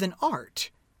greater than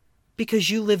art because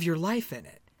you live your life in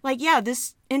it. Like, yeah,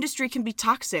 this industry can be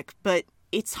toxic, but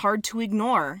it's hard to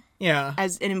ignore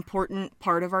as an important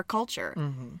part of our culture.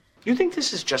 Mm-hmm. You think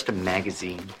this is just a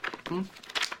magazine?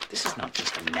 This is not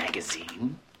just a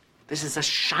magazine. This is a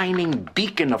shining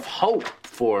beacon of hope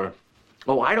for,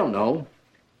 I don't know.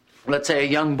 Let's say a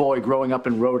young boy growing up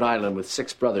in Rhode Island with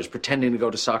 6 brothers, pretending to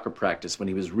go to soccer practice when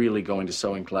he was really going to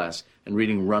sewing class and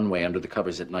reading Runway under the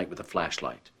covers at night with a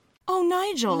flashlight. Oh,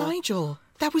 Nigel. Nigel,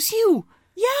 that was you.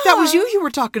 Yeah. That was you were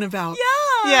talking about.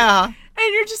 Yeah. Yeah.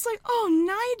 And you're just like,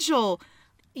 oh, Nigel.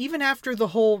 Even after the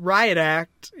whole riot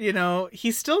act, you know,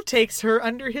 he still takes her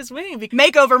under his wing.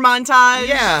 Makeover montage.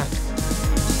 Yeah.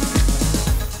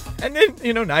 And then,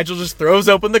 you know, Nigel just throws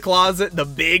open the closet, the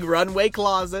big runway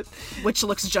closet. Which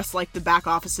looks just like the back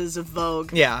offices of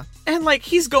Vogue. Yeah. And, like,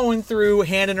 he's going through,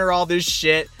 handing her all this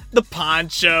shit. The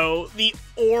poncho, the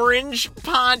orange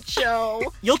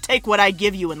poncho. You'll take what I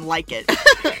give you and like it.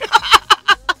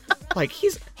 Like,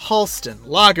 he's Halston,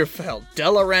 Lagerfeld,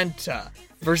 De La Renta,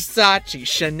 Versace,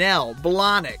 Chanel,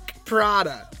 Blahnik,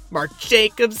 Prada, Marc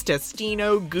Jacobs,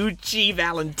 Testino, Gucci,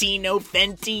 Valentino,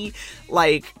 Fenty.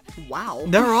 Like, wow.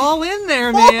 They're all in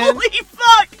there, man. Holy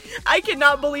fuck! I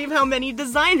cannot believe how many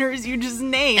designers you just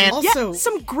named. And also,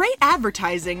 some great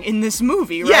advertising in this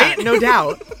movie, right? Yeah, no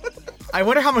doubt. I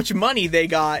wonder how much money they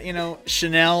got, you know,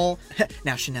 Chanel.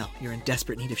 Now, Chanel, you're in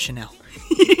desperate need of Chanel.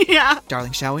 Yeah.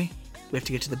 Darling, shall we? We have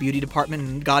to get to the beauty department,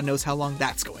 and God knows how long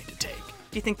that's going to take.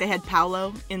 Do you think they had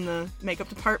Paolo in the makeup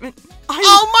department?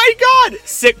 Oh my god!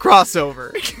 Sick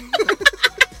crossover.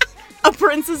 A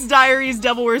Princess Diaries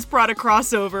Devil Wears Prada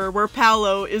crossover where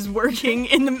Paolo is working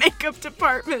in the makeup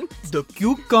department. The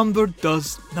cucumber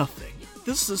does nothing.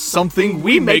 This is something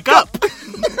we make up.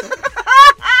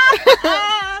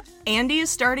 Andy is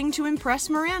starting to impress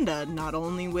Miranda, not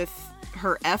only with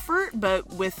her effort, but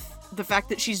with the fact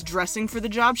that she's dressing for the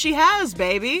job she has,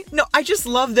 baby. No, I just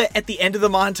love that at the end of the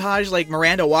montage, like,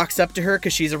 Miranda walks up to her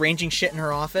because she's arranging shit in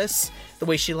her office the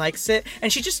way she likes it,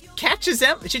 and she just catches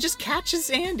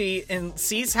Andy and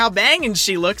sees how banging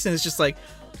she looks, and it's just like...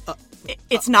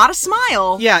 it's not a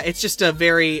smile. Yeah, it's just a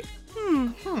very...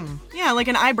 Yeah, like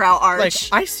an eyebrow arch.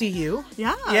 Like, I see you.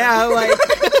 Yeah. Yeah, like...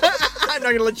 I'm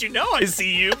not gonna let you know I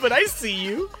see you, but I see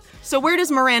you. So where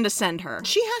does Miranda send her?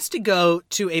 She has to go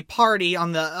to a party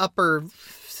on the upper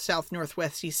south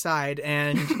northwest east side,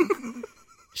 and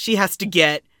she has to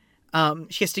get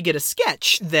a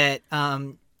sketch that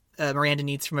Miranda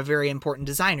needs from a very important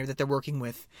designer that they're working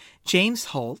with, James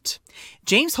Holt.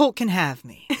 James Holt can have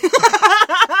me,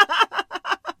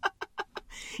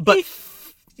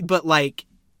 but like.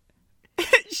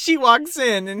 She walks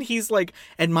in and he's like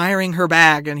admiring her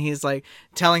bag and he's like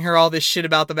telling her all this shit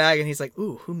about the bag and he's like,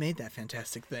 ooh, who made that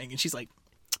fantastic thing? And she's like,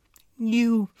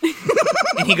 you.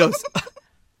 And he goes,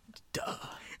 duh.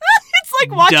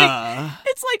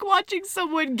 It's like watching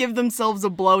someone give themselves a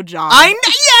blowjob.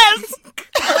 Yes!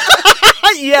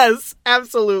 Yes,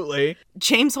 absolutely.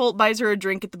 James Holt buys her a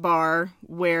drink at the bar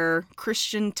where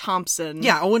Christian Thompson.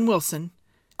 Yeah, Owen Wilson.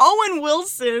 Owen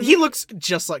Wilson. He looks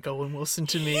just like Owen Wilson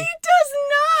to me. He does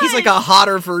He's like a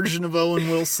hotter version of Owen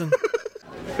Wilson.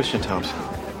 Christian Thompson.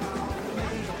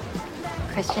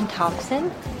 Christian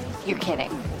Thompson? You're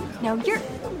kidding. No, you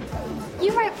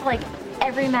write for like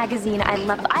every magazine I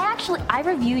love. I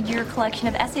reviewed your collection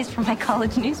of essays for my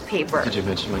college newspaper. Did you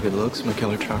mention my good looks, my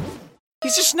killer charm?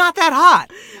 He's just not that hot.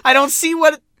 I don't see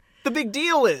what the big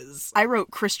deal is. I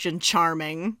wrote Christian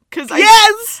Charming because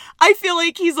Yes! I feel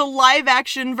like he's a live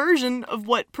action version of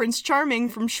what Prince Charming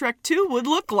from Shrek 2 would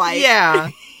look like. Yeah.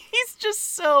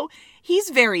 He's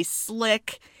very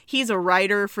slick. He's a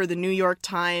writer for the New York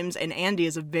Times, and Andy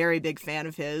is a very big fan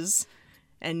of his.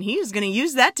 And he's going to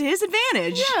use that to his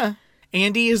advantage. Yeah.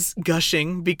 Andy is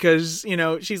gushing because,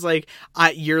 she's like,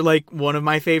 you're like one of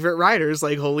my favorite writers.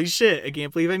 Like, holy shit, I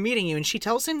can't believe I'm meeting you. And she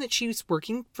tells him that she's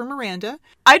working for Miranda.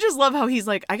 I just love how he's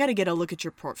like, I got to get a look at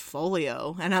your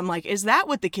portfolio. And I'm like, is that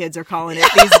what the kids are calling it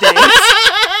these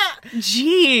days?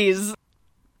 Jeez.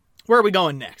 Where are we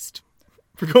going next?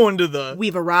 We're going to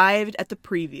We've arrived at the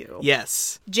preview.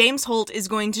 Yes. James Holt is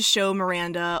going to show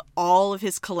Miranda all of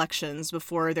his collections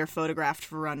before they're photographed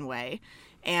for Runway.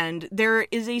 And there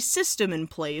is a system in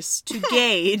place to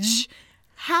gauge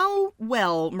how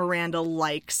well Miranda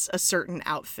likes a certain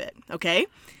outfit, okay?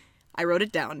 I wrote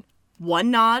it down. 1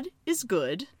 nod is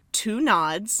good. 2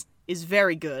 nods is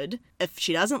very good. If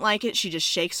she doesn't like it, she just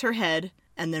shakes her head.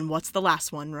 And then what's the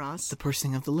last one, Ross? The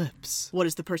pursing of the lips. What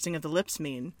does the pursing of the lips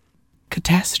mean?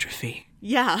 Catastrophe.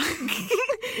 Yeah.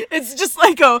 It's just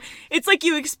like it's like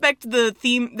you expect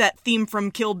that theme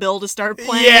from Kill Bill to start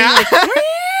playing. Yeah. Like,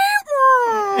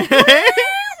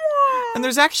 And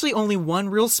there's actually only one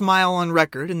real smile on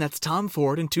record, and that's Tom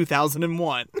Ford in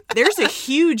 2001. There's a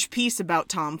huge piece about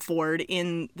Tom Ford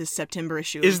in the September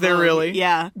issue. Is there really?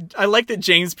 Yeah. I like that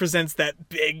James presents that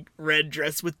big red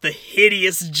dress with the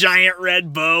hideous giant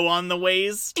red bow on the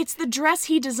waist. It's the dress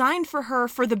he designed for her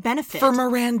for the benefit. For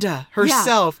Miranda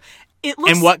herself. Yeah. It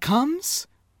looks... And what comes?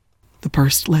 The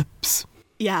pursed lips.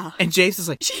 Yeah. And James is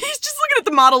like... He's just looking at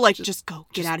the model like, just go,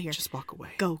 get out of here. Just walk away.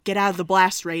 Go, get out of the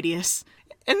blast radius.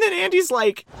 And then Andy's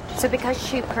like... So because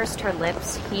she pursed her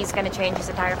lips, he's going to change his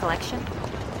entire collection?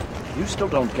 You still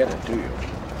don't get it, do you?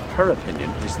 Her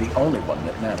opinion is the only one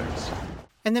that matters.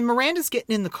 And then Miranda's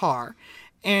getting in the car,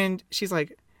 and she's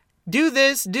like, do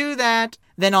this, do that.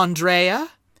 Then Andrea...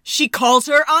 She calls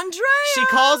her Andrea! She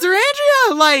calls her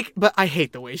Andrea! Like, but I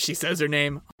hate the way she says her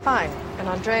name. Fine. And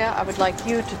Andrea, I would like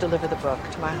you to deliver the book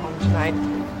to my home tonight.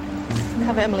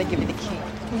 Have Emily give you the key.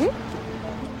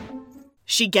 Mm-hmm.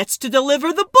 She gets to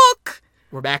deliver the book!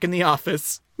 We're back in the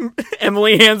office.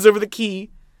 Emily hands over the key.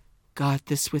 Guard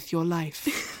this with your life.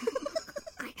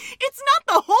 It's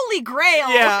not the Holy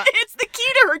Grail. Yeah. It's the key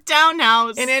to her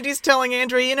townhouse. And Andy's telling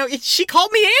Andrea, she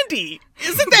called me Andy.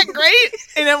 Isn't that great?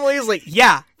 And Emily's like,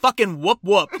 yeah, fucking whoop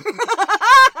whoop.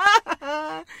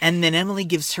 And then Emily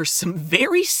gives her some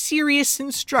very serious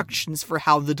instructions for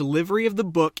how the delivery of the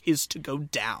book is to go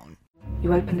down.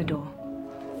 You open the door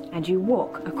and you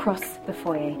walk across the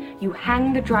foyer. You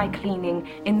hang the dry cleaning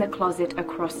in the closet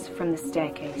across from the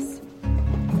staircase.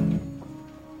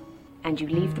 And you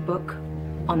leave the book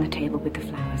on the table with the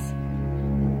flowers.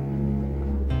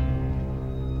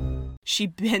 She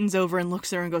bends over and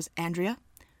looks at her and goes, Andrea,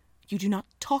 you do not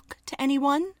talk to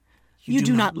anyone. You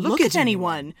do not look at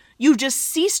anyone. You just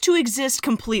cease to exist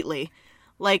completely.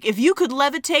 Like, if you could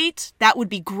levitate, that would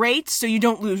be great, so you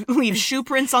don't leave shoe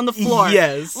prints on the floor.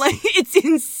 Yes. Like, it's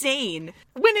insane.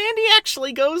 When Andy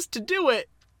actually goes to do it,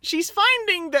 she's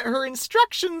finding that her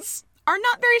instructions are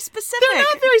not very specific. They're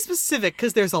not very specific,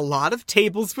 because there's a lot of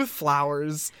tables with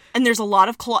flowers. And there's a lot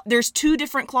of there's 2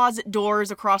 different closet doors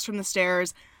across from the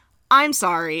stairs. I'm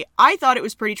sorry. I thought it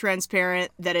was pretty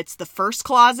transparent that it's the first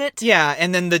closet. Yeah,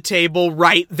 and then the table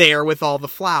right there with all the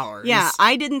flowers. Yeah,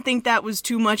 I didn't think that was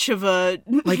too much of a...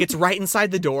 Like, it's right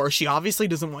inside the door. She obviously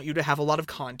doesn't want you to have a lot of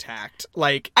contact.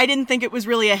 Like... I didn't think it was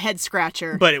really a head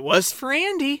scratcher. But it was for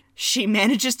Andy. She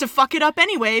manages to fuck it up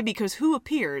anyway, because who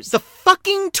appears? The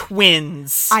fucking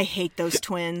twins. I hate those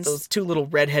twins. Those 2 little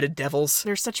redheaded devils.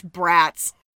 They're such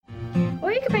brats.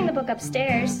 Or you could bring the book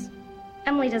upstairs.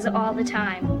 Emily does it all the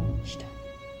time.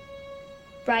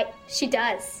 Right, she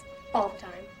does. All the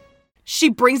time. She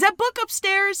brings that book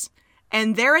upstairs,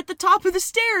 and there at the top of the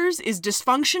stairs is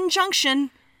Dysfunction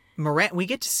Junction. We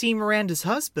get to see Miranda's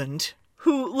husband.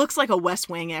 Who looks like a West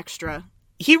Wing extra.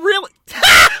 He really...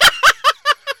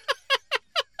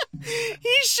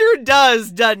 He sure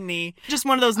does, doesn't he? Just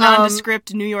one of those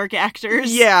nondescript New York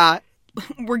actors. Yeah.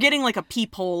 We're getting like a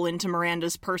peephole into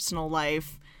Miranda's personal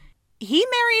life. He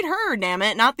married her, damn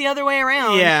it, not the other way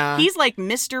around. Yeah. He's like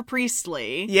Mr.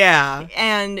 Priestley. Yeah.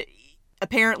 And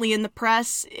apparently in the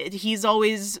press, he's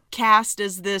always cast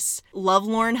as this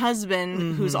lovelorn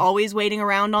husband who's always waiting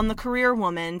around on the career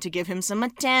woman to give him some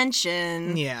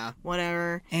attention. Yeah.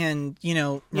 Whatever. And,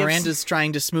 Miranda's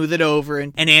trying to smooth it over,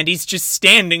 and Andy's just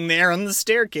standing there on the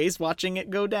staircase watching it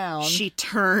go down. She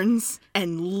turns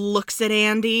and looks at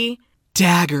Andy.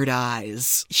 Daggered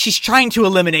eyes. She's trying to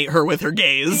eliminate her with her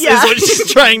gaze, Yeah. is what she's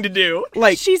trying to do.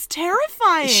 Like, she's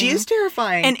terrifying. She is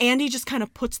terrifying. And Andy just kind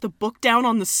of puts the book down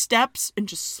on the steps and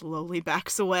just slowly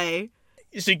backs away.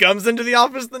 She comes into the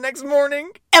office the next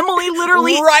morning. Emily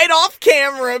literally... Right off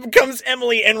camera comes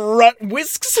Emily and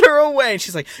whisks her away.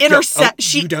 She's like...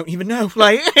 you don't even know.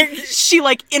 Like she,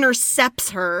 intercepts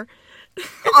her.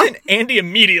 And Andy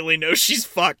immediately knows she's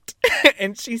fucked.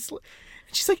 And she's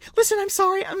like, listen, I'm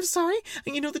sorry. And,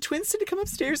 the twins said to come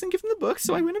upstairs and give them the book,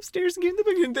 so I went upstairs and gave them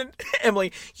the book. And then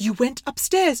Emily, you went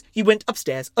upstairs.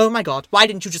 Oh, my God. Why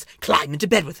didn't you just climb into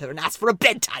bed with her and ask for a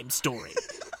bedtime story?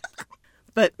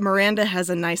 But Miranda has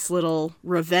a nice little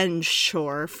revenge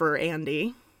chore for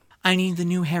Andy. I need the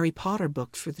new Harry Potter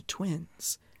book for the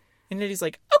twins. And Eddie's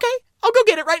like, okay, I'll go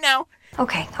get it right now.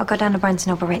 Okay, I'll go down to Barnes &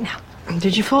 Noble right now.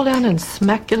 Did you fall down and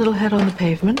smack your little head on the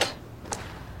pavement?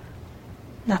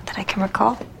 Not that I can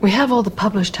recall. We have all the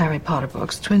published Harry Potter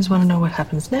books. Twins want to know what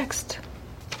happens next.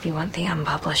 You want the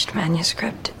unpublished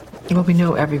manuscript? Well, we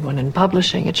know everyone in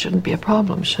publishing. It shouldn't be a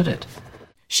problem, should it?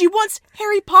 She wants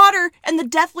Harry Potter and the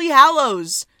Deathly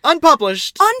Hallows.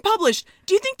 Unpublished.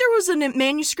 Do you think there was a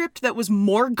manuscript that was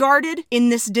more guarded in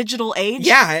this digital age?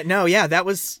 That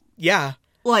was.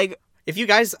 Like, if you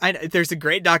guys, there's a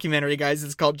great documentary, guys.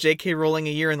 It's called J.K. Rowling: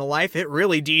 A Year in the Life. It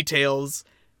really details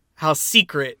how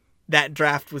secret that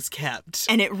draft was kept.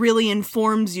 And it really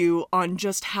informs you on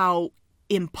just how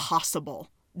impossible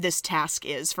this task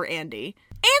is for Andy.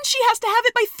 And she has to have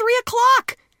it by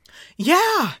 3:00.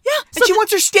 Yeah. So and she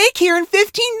wants her steak here in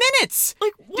 15 minutes.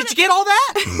 Like, did you get all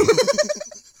that?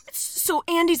 So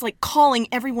Andy's calling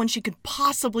everyone she could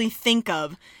possibly think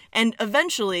of. And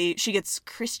eventually she gets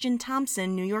Christian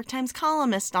Thompson, New York Times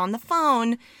columnist, on the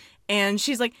phone. And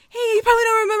she's like, hey, you probably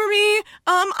don't remember me.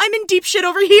 I'm in deep shit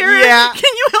over here. Yeah. Can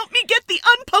you help me get the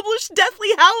unpublished Deathly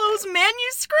Hallows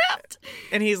manuscript?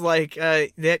 And he's like,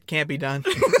 that can't be done.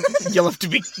 You'll have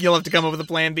to come up with a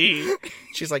plan B.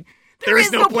 She's like, there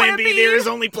is no plan B. There is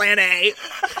only plan A.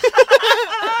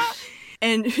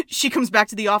 And she comes back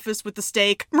to the office with the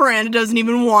steak. Miranda doesn't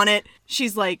even want it.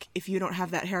 She's like, if you don't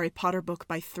have that Harry Potter book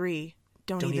by 3,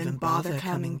 don't even bother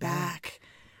coming back.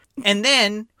 And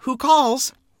then, who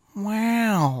calls?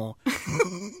 Wow.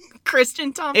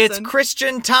 Christian Thompson. It's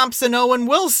Christian Thompson Owen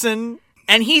Wilson.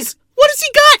 And what has he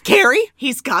got, Carrie?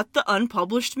 He's got the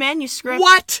unpublished manuscript.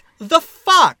 What the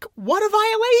fuck? What a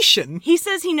violation. He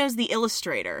says he knows the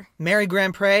illustrator. Mary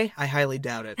Grand Pré? I highly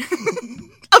doubt it.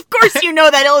 Of course you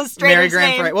know that illustrator's Mary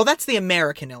Grand name. Pré. Well, that's the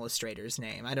American illustrator's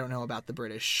name. I don't know about the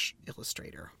British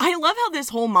illustrator. I love how this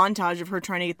whole montage of her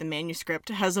trying to get the manuscript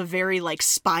has a very,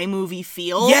 spy movie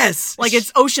feel. Yes. Like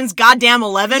it's Ocean's Goddamn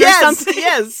 11 or something.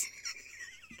 Yes.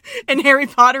 And Harry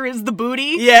Potter is the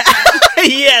booty. Yeah.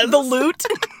 Yes. The loot.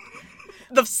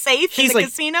 The safe in the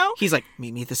casino. He's like,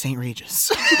 meet me at the St.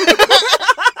 Regis.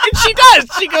 And she does.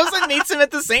 She goes and meets him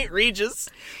at the St. Regis.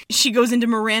 She goes into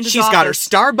Miranda's She's office. got her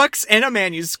Starbucks and a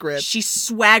manuscript. She's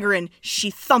swaggering.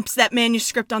 She thumps that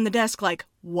manuscript on the desk like,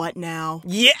 what now?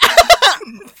 Yeah.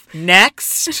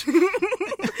 Next.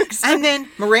 And then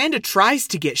Miranda tries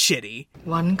to get shitty.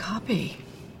 1 copy.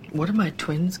 What are my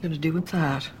twins going to do with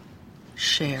that?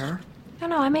 Share?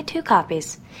 No, I made 2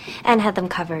 copies. And had them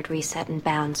covered, reset, and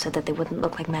bound so that they wouldn't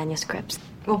look like manuscripts.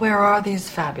 Well, where are these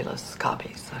fabulous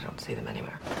copies? I don't see them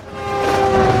anywhere.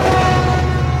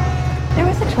 They're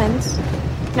with the twins.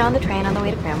 On the train on the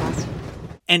way to Grandma's.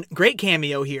 And great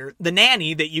cameo here. The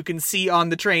nanny that you can see on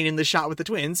the train in the shot with the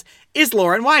twins is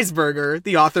Lauren Weisberger,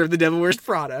 the author of The Devil Wears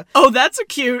Prada. Oh, that's a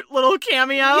cute little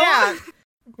cameo. Yeah.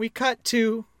 We cut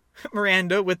to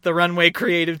Miranda with the Runway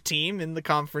creative team in the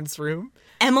conference room.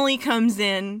 Emily comes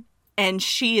in, and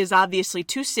she is obviously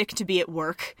too sick to be at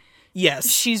work. Yes.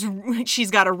 She's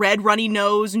got a red runny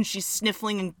nose, and she's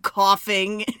sniffling and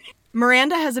coughing.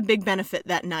 Miranda has a big benefit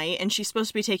that night, and she's supposed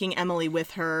to be taking Emily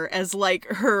with her as,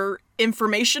 her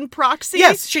information proxy.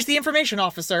 Yes, she's the information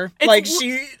officer.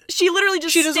 She literally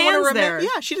just stands there.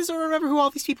 Yeah, she doesn't remember who all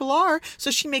these people are,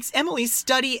 so she makes Emily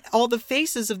study all the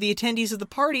faces of the attendees of the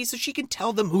party so she can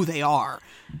tell them who they are.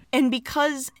 And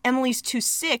because Emily's too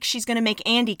sick, she's going to make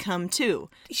Andy come, too.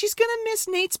 She's going to miss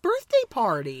Nate's birthday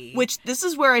party. Which, this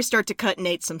is where I start to cut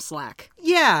Nate some slack.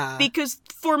 Yeah. Because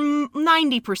for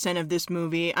 90% of this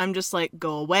movie, I'm just like,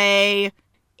 go away.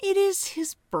 it is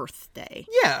his birthday.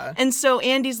 Yeah. And so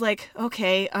Andy's like,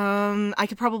 okay, I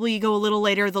could probably go a little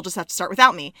later. They'll just have to start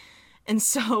without me. And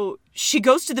so she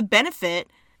goes to the benefit.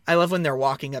 I love when they're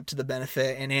walking up to the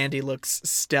benefit and Andy looks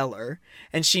stellar.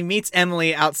 And she meets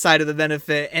Emily outside of the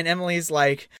benefit and Emily's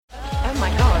like, oh my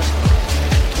god.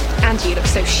 Andy, you look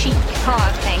so chic.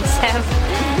 Oh, thanks,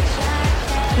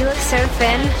 Ev. You look so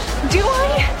thin. Do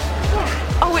I? Yeah.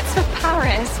 Oh, it's for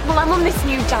Paris. Well, I'm on this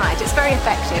new diet. It's very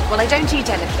effective. Well, I don't eat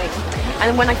anything.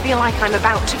 And when I feel like I'm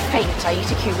about to faint, I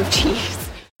eat a cube of cheese.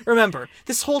 Remember,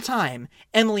 this whole time,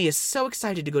 Emily is so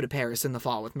excited to go to Paris in the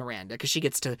fall with Miranda because she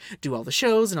gets to do all the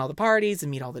shows and all the parties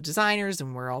and meet all the designers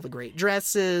and wear all the great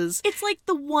dresses. It's like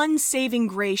the one saving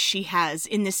grace she has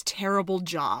in this terrible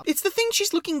job. It's the thing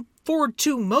she's looking forward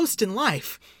to most in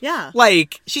life. Yeah.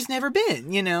 Like, she's never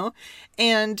been, you know?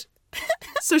 And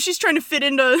so she's trying to fit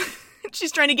into...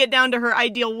 she's trying to get down to her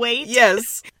ideal weight.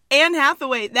 Yes. Anne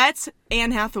Hathaway, that's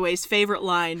Anne Hathaway's favorite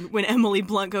line when Emily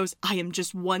Blunt goes, I am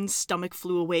just one stomach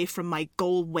flu away from my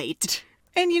goal weight.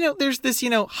 And, there's this,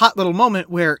 hot little moment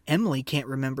where Emily can't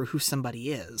remember who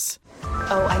somebody is.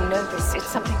 Oh, I know this. It's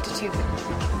something to do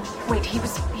with... Wait, he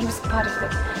was part of the...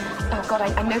 Oh, God,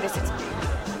 I know this.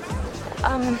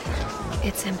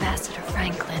 It's Ambassador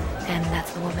Franklin, and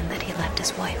that's the woman that he left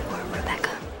his wife for,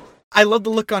 Rebecca. I love the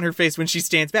look on her face when she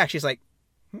stands back. She's like,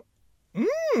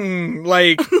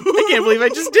 like, I can't believe I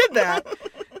just did that.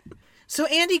 So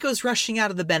Andy goes rushing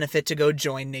out of the benefit to go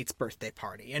join Nate's birthday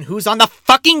party. And who's on the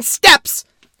fucking steps?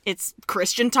 It's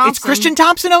Christian Thompson. It's Christian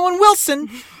Thompson, Owen Wilson.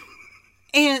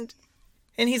 And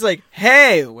he's like,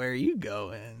 hey, where are you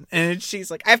going? And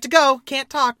she's like, I have to go. Can't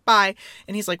talk. Bye.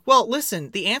 And he's like, well,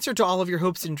 listen, the answer to all of your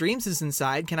hopes and dreams is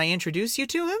inside. Can I introduce you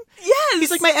to him? Yes.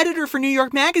 He's like, my editor for New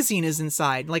York Magazine is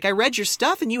inside. Like, I read your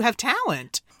stuff and you have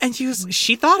talent. And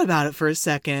she thought about it for a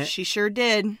second. She sure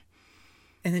did.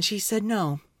 And then she said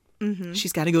no. Mm-hmm.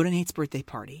 She's got to go to Nate's birthday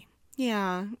party.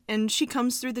 Yeah. And she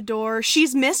comes through the door.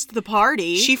 She's missed the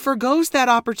party. She forgoes that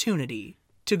opportunity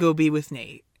to go be with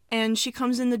Nate. And she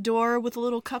comes in the door with a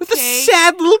little cupcake. With a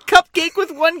sad little cupcake with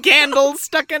one candle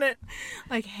stuck in it.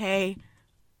 Like, hey,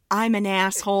 I'm an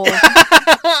asshole.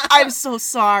 I'm so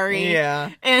sorry.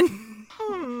 Yeah. And...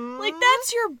 like,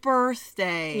 that's your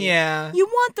birthday. Yeah. You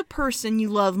want the person you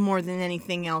love more than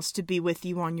anything else to be with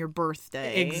you on your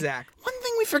birthday. Exactly. One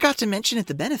thing we forgot to mention at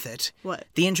the benefit. What?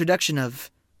 The introduction of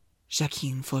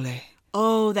Jacqueline Follet.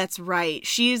 Oh, that's right.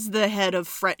 She's the head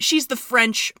of she's the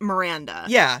French Miranda.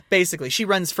 Yeah, basically. She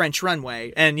runs French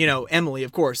Runway. And, Emily,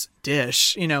 of course,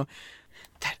 dish, oh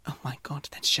my God,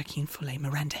 that's Jacqueline Follet.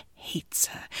 Miranda hates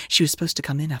her. She was supposed to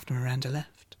come in after Miranda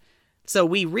left. So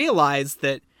we realized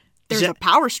that there's a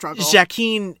power struggle.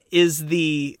 Jacqueline is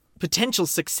the potential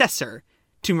successor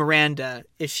to Miranda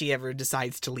if she ever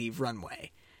decides to leave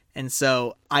Runway. And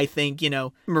so I think,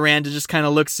 Miranda just kind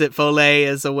of looks at Follet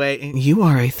as a way, you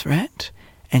are a threat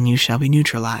and you shall be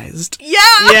neutralized. Yeah!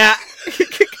 Yeah.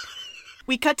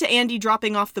 We cut to Andy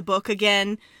dropping off the book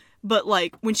again, but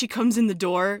when she comes in the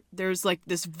door, there's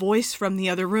this voice from the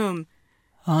other room.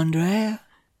 Andrea?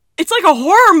 It's like a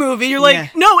horror movie. You're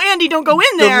like, no, Andy, don't go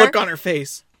in there. The look on her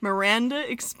face. Miranda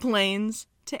explains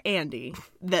to Andy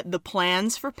that the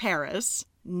plans for Paris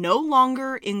no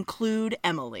longer include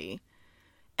Emily.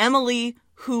 Emily,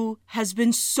 who has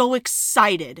been so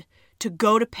excited to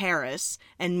go to Paris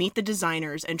and meet the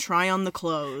designers and try on the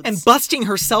clothes. And busting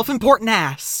her self-important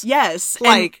ass. Yes.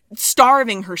 And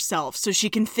starving herself so she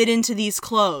can fit into these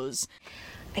clothes.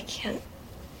 I can't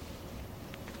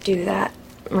do that,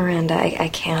 Miranda. I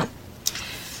can't.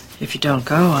 If you don't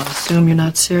go, I'll assume you're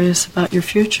not serious about your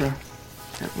future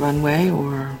at Runway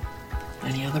or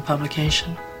any other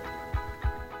publication.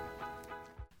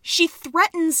 She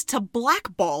threatens to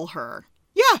blackball her.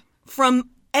 Yeah. From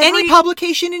any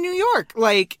publication in New York.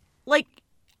 Like,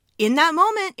 in that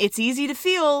moment, it's easy to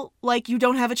feel like you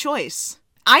don't have a choice.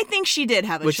 I think she did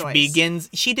have a choice.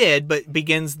 She did, but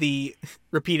begins the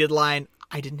repeated line,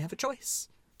 I didn't have a choice.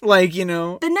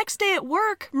 The next day at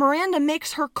work, Miranda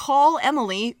makes her call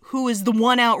Emily, who is the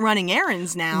one out running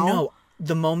errands now. No,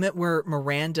 the moment where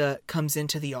Miranda comes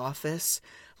into the office,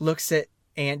 looks at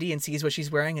Andy and sees what she's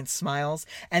wearing and smiles,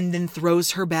 and then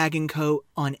throws her bag and coat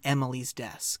on Emily's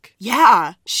desk.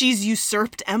 Yeah, she's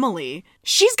usurped Emily.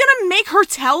 She's gonna make her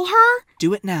tell her?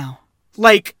 Do it now.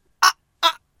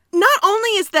 Not only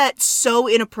is that so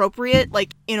inappropriate,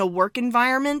 in a work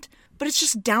environment, but it's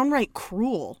just downright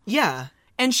cruel. Yeah.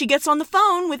 And she gets on the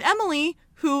phone with Emily,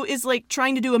 who is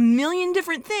trying to do a million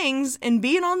different things and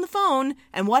being on the phone.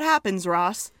 And what happens,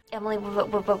 Ross? Emily,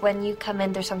 but when you come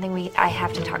in, there's something I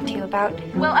have to talk to you about.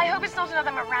 Well, I hope it's not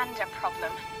another Miranda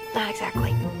problem. Not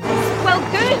exactly. Well,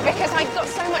 good, because I've got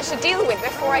so much to deal with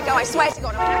before I go. I swear to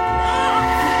God.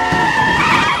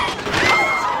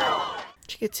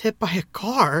 She gets hit by a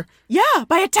car. Yeah,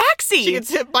 by a taxi. She gets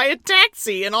hit by a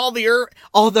taxi, and all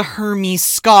the Hermes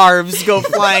scarves go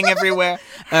flying everywhere.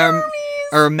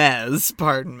 Hermes,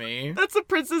 pardon me. That's a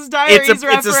Princess Diaries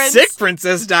reference. It's a sick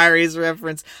Princess Diaries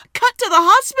reference. Cut to the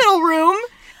hospital room,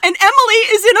 and Emily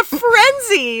is in a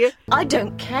frenzy. I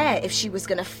don't care if she was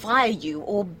going to fire you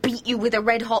or beat you with a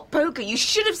red-hot poker. You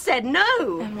should have said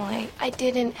no. Emily, I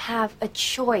didn't have a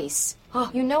choice.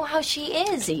 You know how she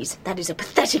is. Please, that is a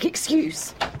pathetic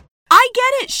excuse. I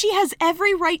get it. She has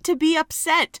every right to be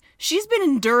upset. She's been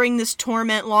enduring this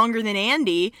torment longer than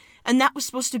Andy, and that was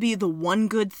supposed to be the one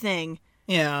good thing.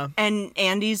 Yeah. And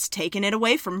Andy's taken it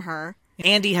away from her.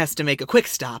 Andy has to make a quick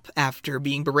stop after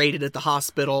being berated at the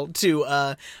hospital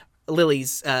to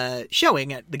Lily's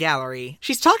showing at the gallery.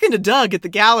 She's talking to Doug at the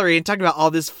gallery and talking about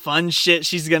all this fun shit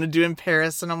she's going to do in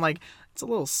Paris. And I'm like, it's a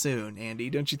little soon, Andy,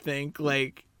 don't you think?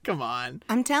 Like, come on.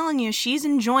 I'm telling you, she's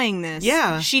enjoying this.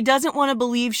 Yeah. She doesn't want to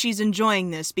believe she's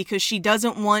enjoying this because she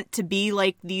doesn't want to be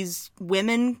like these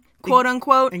women, quote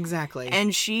unquote. Exactly.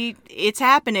 And it's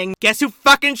happening. Guess who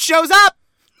fucking shows up?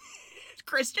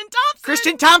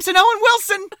 Christian Thompson. Owen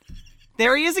Wilson.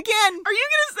 There he is again. Are you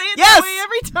going to say it yes! that way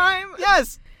every time?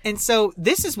 Yes. And so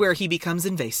this is where he becomes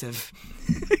invasive.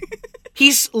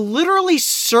 He's literally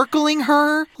circling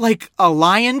her like a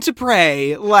lion to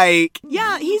prey. Like,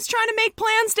 yeah, he's trying to make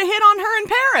plans to hit on her in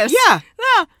Paris. Yeah.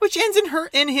 Which ends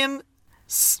in him,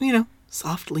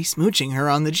 softly smooching her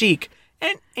on the cheek.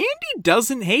 And Andy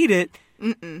doesn't hate it.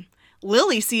 Mm-mm.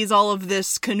 Lily sees all of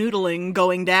this canoodling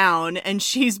going down, and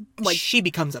she's like... She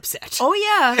becomes upset. Oh,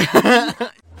 yeah.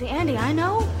 The Andy I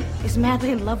know is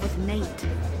madly in love with Nate.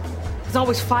 He's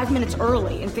always 5 minutes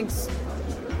early and thinks,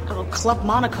 Club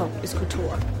Monaco is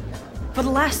couture. For the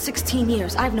last 16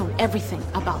 years, I've known everything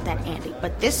about that Andy.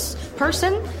 But this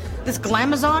person, this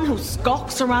glamazon who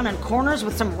skulks around in corners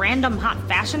with some random hot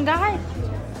fashion guy,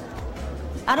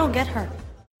 I don't get her.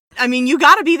 I mean, you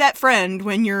gotta be that friend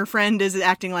when your friend is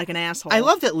acting like an asshole. I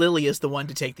love that Lily is the one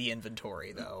to take the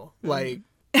inventory, though. Like,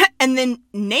 and then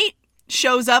Nate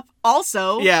shows up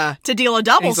also yeah. to deal a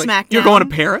double smackdown. Like, you're going to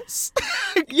Paris?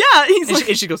 Yeah.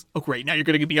 And she goes, oh, great, now you're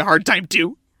going to give me a hard time,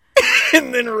 too.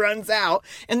 And then runs out.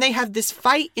 And they have this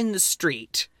fight in the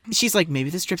street. She's like, maybe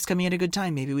this trip's coming at a good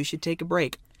time. Maybe we should take a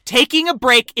break. Taking a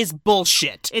break is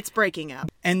bullshit. It's breaking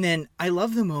up. And then I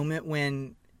love the moment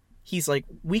when he's like,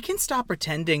 we can stop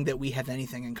pretending that we have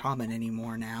anything in common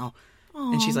anymore now.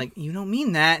 Aww. And she's like, you don't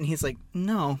mean that. And he's like,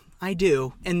 no, I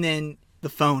do. And then the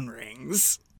phone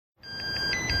rings.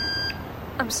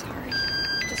 I'm sorry.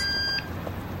 Just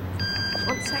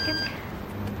 1 second.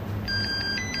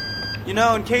 You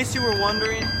know, in case you were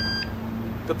wondering,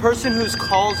 the person whose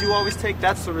calls you always take,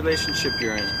 that's the relationship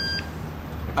you're in.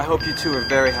 I hope you two are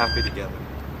very happy together.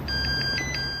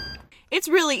 It's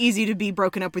really easy to be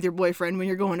broken up with your boyfriend when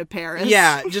you're going to Paris.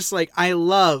 Yeah, just like, I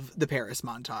love the Paris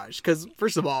montage. Because,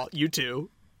 first of all, you two.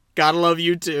 Gotta love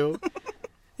you two.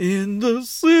 In the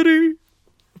city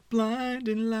of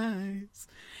blinding lights.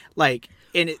 Like,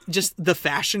 and it just the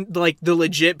fashion, like the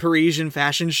legit Parisian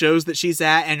fashion shows that she's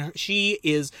at. And she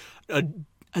is a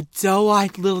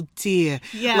doe-eyed little deer.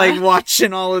 Yeah. Like,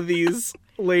 watching all of these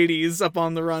ladies up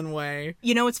on the runway.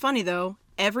 You know what's funny, though?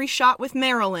 Every shot with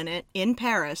Meryl in it, in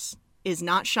Paris, is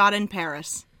not shot in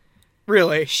Paris.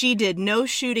 Really? She did no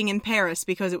shooting in Paris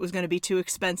because it was going to be too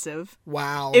expensive.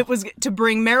 Wow. It was to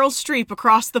bring Meryl Streep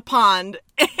across the pond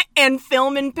and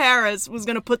film in Paris was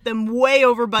going to put them way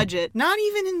over budget. Not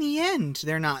even in the end,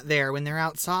 they're not there when they're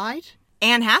outside.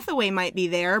 Anne Hathaway might be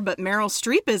there, but Meryl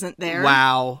Streep isn't there.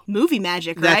 Wow. Movie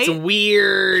magic, right? That's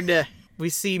weird. We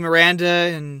see Miranda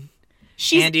and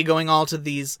Andy going all to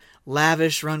these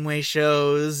lavish runway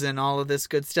shows and all of this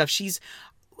good stuff.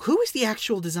 Who is the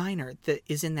actual designer that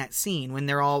is in that scene when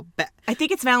they're all... I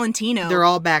think it's Valentino. They're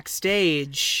all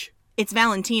backstage. It's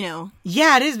Valentino.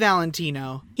 Yeah, it is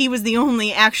Valentino. He was the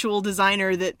only actual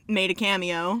designer that made a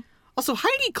cameo. Also,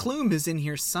 Heidi Klum is in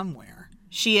here somewhere.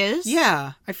 She is?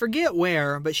 Yeah, I forget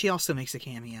where, but she also makes a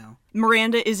cameo.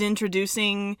 Miranda is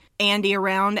introducing Andy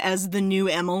around as the new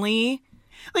Emily.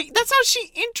 Like, that's how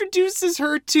she introduces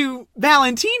her to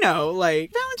Valentino.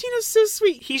 Like, Valentino's so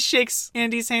sweet. He shakes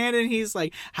Andy's hand and he's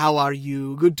like, how are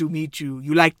you? Good to meet you.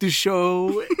 You like the show?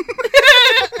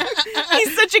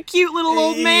 He's such a cute little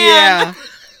old man. Yeah.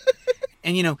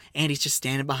 And, you know, Andy's just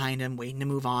standing behind him, waiting to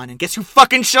move on. And guess who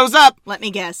fucking shows up? Let me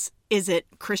guess. Is it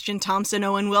Christian Thompson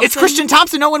Owen Wilson? It's Christian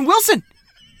Thompson Owen Wilson.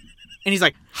 And he's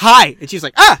like, hi. And she's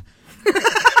like, ah.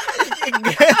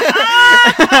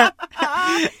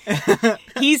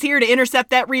 He's here to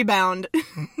intercept that rebound.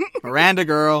 Miranda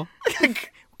girl.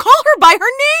 Call her by her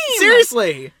name!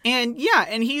 Seriously. And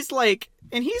he's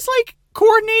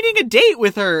coordinating a date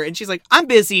with her. And she's like, I'm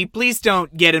busy. Please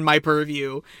don't get in my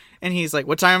purview. And he's like,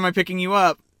 what time am I picking you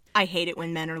up? I hate it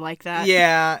when men are like that.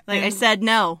 Yeah. Like, I said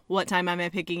no. What time am I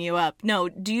picking you up? No.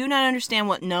 Do you not understand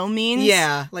what no means?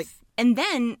 Yeah. And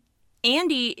then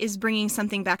Andy is bringing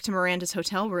something back to Miranda's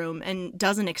hotel room and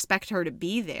doesn't expect her to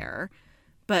be there.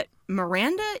 But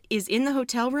Miranda is in the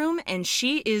hotel room and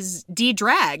she is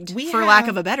de-dragged, for lack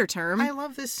of a better term. I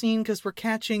love this scene because we're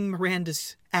catching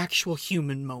Miranda's actual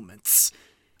human moments.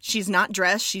 She's not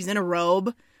dressed. She's in a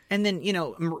robe. And then,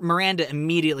 Miranda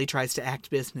immediately tries to act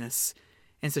business.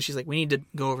 And so she's like, we need to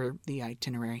go over the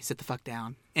itinerary. Sit the fuck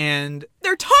down. And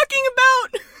they're talking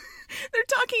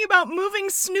about moving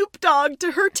Snoop Dogg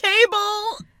to her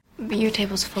table. But your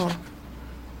table's full.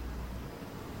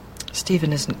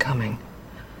 Stephen isn't coming.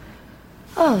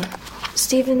 Oh,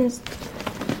 Stephen is...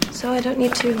 So I don't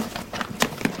need to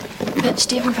fetch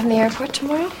Stephen from the airport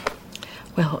tomorrow?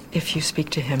 Well, if you speak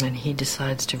to him and he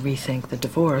decides to rethink the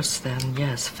divorce, then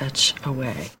yes, fetch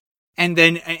away. And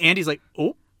then Andy's like,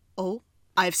 oh,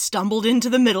 I've stumbled into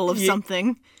the middle of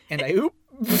something. And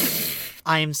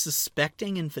I am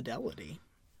suspecting infidelity.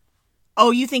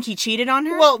 Oh, you think he cheated on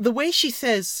her? Well, the way she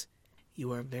says,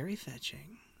 you are very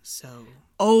fetching, so...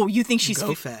 Oh, you think she's...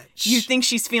 Go fetch. You think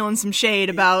she's feeling some shade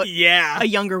about a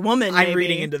younger woman, maybe. I'm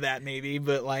reading into that, maybe,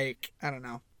 but, I don't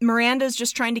know. Miranda's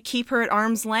just trying to keep her at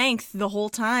arm's length the whole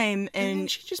time, and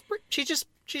she just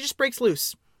breaks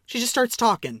loose. She just starts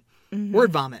talking. Mm-hmm.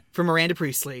 Word vomit from Miranda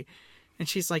Priestley. And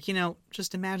she's like,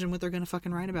 just imagine what they're going to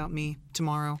fucking write about me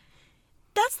tomorrow.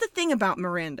 That's the thing about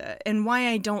Miranda, and why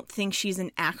I don't think she's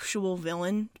an actual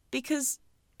villain, because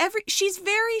she's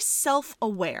very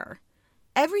self-aware.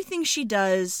 Everything she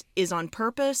does is on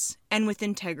purpose and with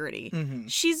integrity. Mm-hmm.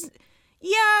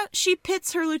 She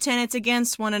pits her lieutenants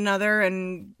against one another,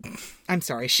 and... I'm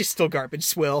sorry, she's still garbage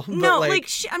swill. No,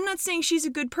 I'm not saying she's a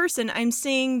good person. I'm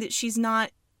saying that she's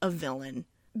not a villain.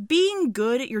 Being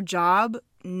good at your job,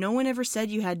 no one ever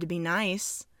said you had to be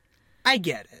nice. I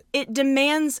get it. It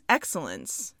demands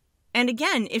excellence. And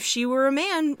again, if she were a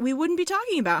man, we wouldn't be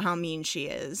talking about how mean she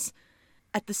is.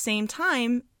 At the same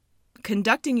time,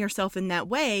 conducting yourself in that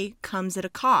way comes at a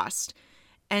cost.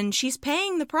 And she's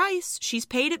paying the price. She's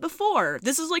paid it before.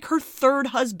 This is like her third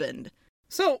husband.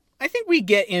 So, I think we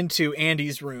get into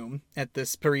Andy's room at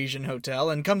this Parisian hotel,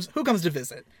 and who comes to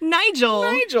visit? Nigel.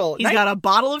 He's got a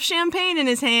bottle of champagne in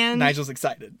his hand. Nigel's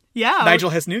excited. Yeah. Nigel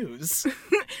has news.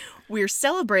 We're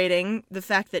celebrating the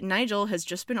fact that Nigel has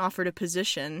just been offered a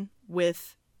position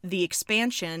with the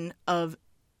expansion of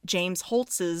James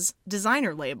Holtz's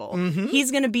designer label. Mm-hmm.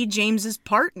 He's going to be James's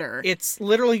partner. It's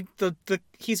literally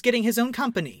he's getting his own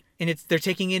company, and they're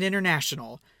taking it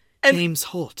international. And James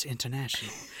Holt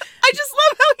International. I just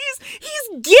love how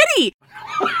he's giddy.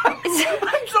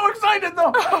 I'm so excited,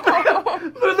 though.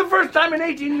 For the first time in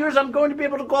 18 years, I'm going to be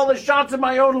able to call the shots in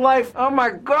my own life. Oh,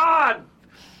 my God.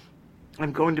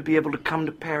 I'm going to be able to come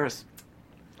to Paris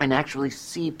and actually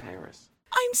see Paris.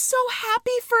 I'm so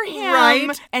happy for him.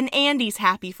 Right. And Andy's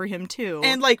happy for him, too.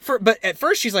 And, but at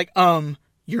first she's like,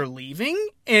 you're leaving?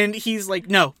 And he's like,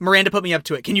 no, Miranda put me up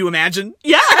to it. Can you imagine?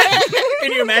 Yeah.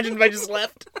 Can you imagine if I just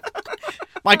left?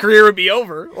 My career would be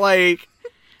over.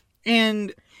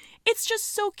 And it's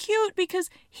just so cute because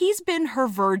he's been her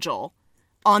Virgil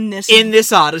on this. In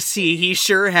this Odyssey, he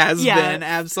sure has been,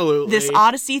 absolutely. This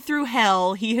Odyssey through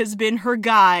hell, he has been her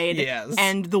guide. Yes.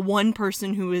 And the one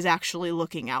person who is actually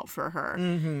looking out for her.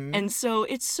 Mm-hmm. And so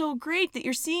it's so great that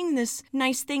you're seeing this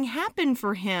nice thing happen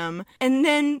for him. And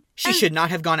then... She should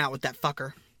not have gone out with that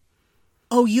fucker.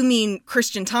 Oh, you mean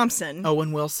Christian Thompson?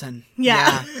 Owen Wilson.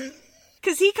 Yeah.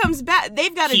 Because he comes back.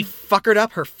 They've got He fuckered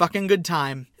up her fucking good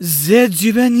time. C'est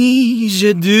du banni,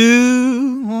 je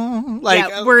do.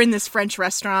 We're in this French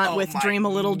restaurant with Dream a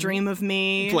Little Dream of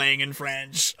Me. Playing in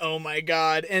French. Oh my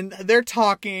God. And they're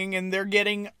talking and they're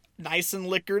getting nice and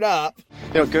liquored up.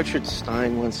 Gertrude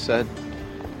Stein once said,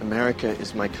 America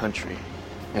is my country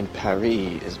and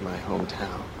Paris is my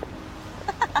hometown.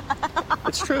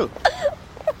 It's true.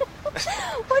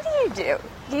 What do?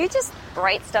 Do you just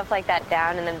write stuff like that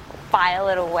down and then file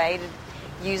it away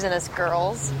to use it as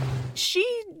girls? She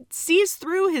sees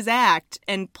through his act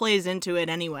and plays into it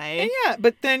anyway. And yeah,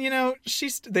 but then,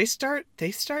 they start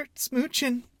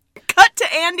smooching. Cut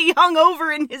to Andy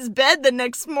hungover in his bed the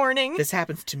next morning. This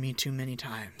happens to me too many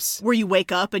times. Where you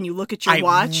wake up and you look at your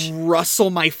watch. I rustle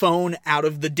my phone out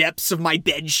of the depths of my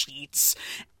bed sheets.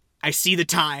 I see the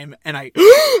time and I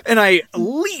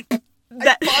leap.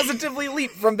 I positively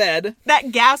leap from bed.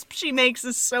 That gasp she makes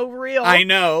is so real. I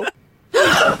know.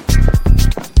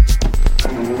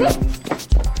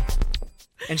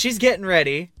 And she's getting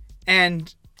ready,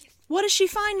 and... What does she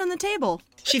find on the table?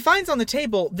 She finds on the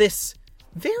table this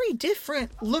very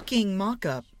different looking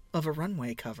mock-up of a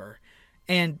runway cover.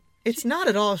 And it's not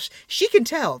at all... She can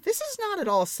tell this is not at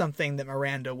all something that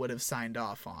Miranda would have signed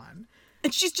off on.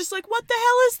 And she's just like, what the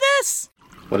hell is this?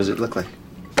 What does it look like?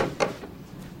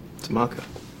 It's a mock-up.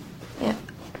 Yeah.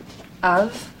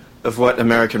 Of? Of what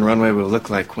American Runway will look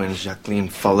like when Jacqueline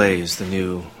Follet is the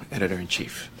new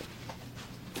editor-in-chief.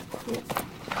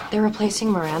 They're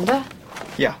replacing Miranda?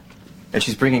 Yeah. And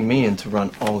she's bringing me in to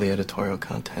run all the editorial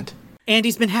content.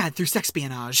 Andy's been had through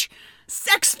sexpionage.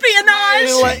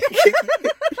 Sexpionage!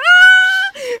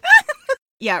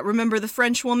 Yeah, remember the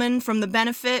French woman from The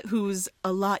Benefit who's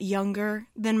a lot younger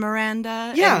than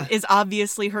Miranda? Yeah. And is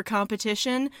obviously her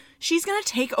competition? She's gonna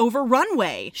take over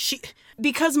Runway.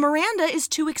 Because Miranda is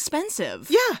too expensive.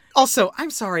 Yeah. Also,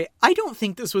 I'm sorry, I don't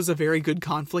think this was a very good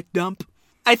conflict dump.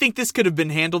 I think this could have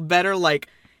been handled better, like...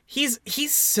 He's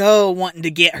so wanting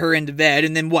to get her into bed,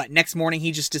 and then what? Next morning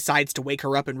he just decides to wake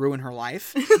her up and ruin her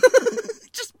life?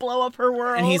 Just blow up her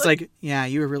world. And he's like, yeah,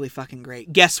 you were really fucking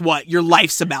great. Guess what? Your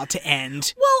life's about to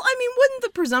end. Well, I mean, wouldn't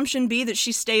the presumption be that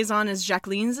she stays on as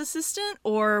Jacqueline's assistant,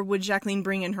 or would Jacqueline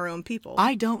bring in her own people?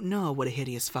 I don't know what a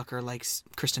hideous fucker like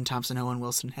Kristen Thompson Owen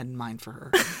Wilson had in mind for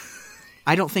her.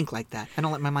 I don't think like that. I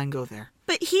don't let my mind go there.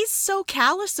 But he's so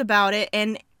callous about it,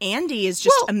 and Andy is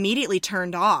just immediately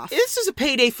turned off. This is a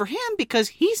payday for him because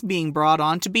he's being brought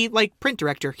on to be like print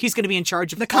director. He's going to be in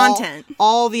charge of the content.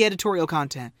 All the editorial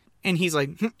content. And he's like,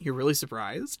 you're really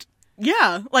surprised?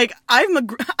 Yeah, like,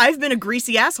 I've been a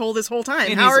greasy asshole this whole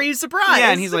time. And how are you surprised? Yeah,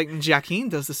 and he's like, Jacqueline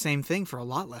does the same thing for a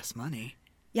lot less money.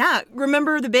 Yeah,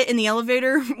 remember the bit in the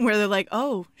elevator where they're like,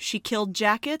 oh, she killed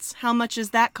jackets? How much is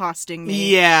that costing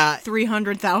me? Yeah.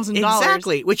 $300,000.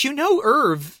 Exactly, which you know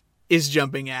Irv is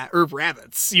jumping at, Irv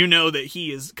Rabbits. You know that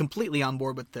he is completely on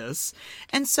board with this.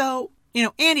 And so, you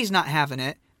know, Andy's not having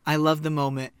it. I love the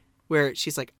moment where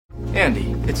she's like,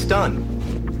 Andy, it's done.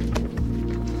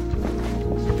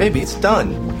 Baby, it's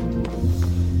done.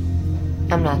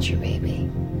 I'm not your baby.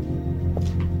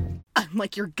 I'm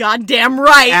like, you're goddamn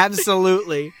right.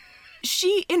 Absolutely.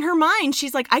 She, in her mind,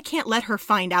 she's like, I can't let her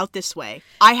find out this way.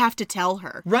 I have to tell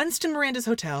her. Runs to Miranda's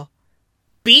hotel,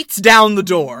 beats down the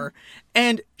door,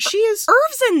 and she is...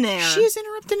 Irv's in there. She is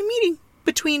interrupting a meeting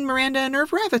between Miranda and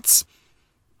Irv Rabbits.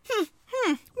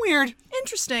 Weird.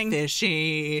 Interesting.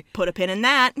 Fishy. Put a pin in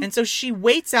that. And so she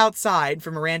waits outside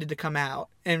for Miranda to come out,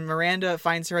 and Miranda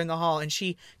finds her in the hall, and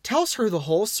she tells her the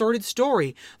whole sordid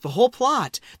story, the whole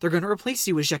plot. They're going to replace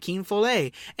you with Jacqueline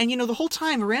Follet. And, you know, the whole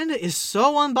time, Miranda is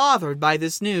so unbothered by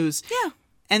this news. Yeah.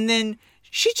 And then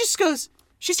she just goes...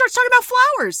 She starts talking about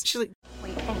flowers. She's like...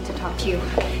 Wait, I need to talk to you.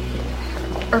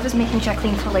 Irv is making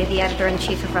Jacqueline Follet the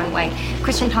editor-in-chief of Runway.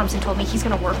 Christian Thompson told me he's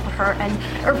going to work for her, and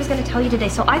Irv was going to tell you today,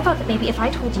 so I thought that maybe if I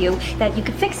told you that you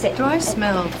could fix it... Do I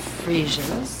smell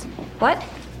freesias? What?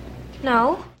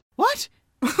 No. What?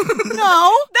 No!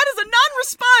 That is a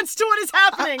non-response to what is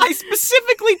happening! I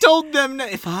specifically told them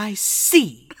that if I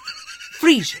see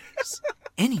freesias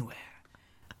anywhere,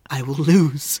 I will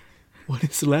lose what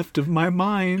is left of my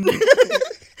mind.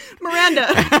 Miranda,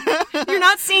 you're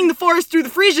not seeing the forest through the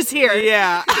freesias here.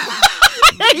 Yeah.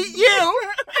 I hate you.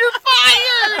 You're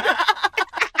fired.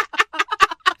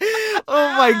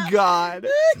 Oh my God.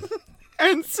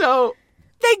 And so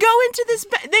they go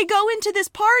into this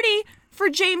party for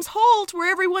James Holt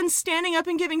where everyone's standing up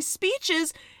and giving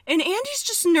speeches, and Andy's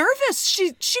just nervous. She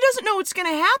doesn't know what's going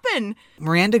to happen.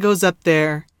 Miranda goes up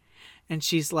there and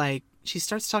she's like, she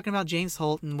starts talking about James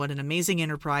Holt and what an amazing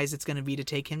enterprise it's going to be to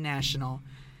take him national.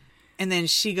 And then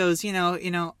she goes, you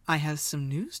know, I have some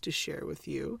news to share with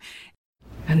you.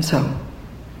 And so,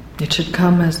 it should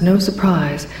come as no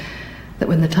surprise that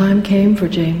when the time came for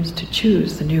James to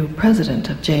choose the new president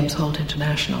of James Holt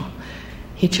International,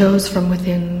 he chose from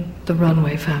within the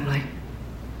Runway family.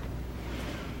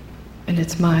 And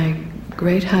it's my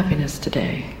great happiness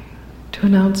today to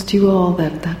announce to you all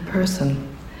that that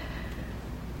person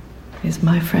is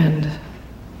my friend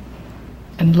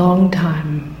and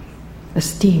longtime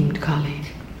esteemed colleague,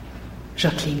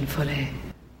 Jacqueline Follet.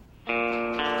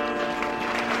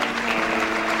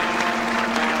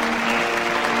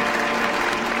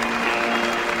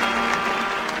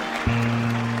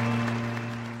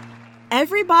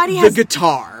 Everybody has... The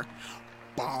guitar.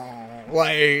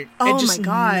 Like, oh just my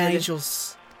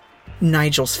God.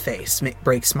 Nigel's face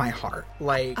breaks my heart.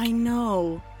 Like, I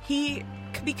know. And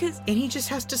he just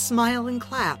has to smile and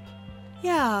clap.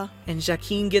 Yeah. And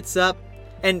Jacqueline gets up.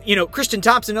 And, you know, Kristen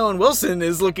Thompson Owen Wilson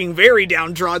is looking very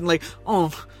downtrodden, like,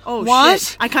 oh, what?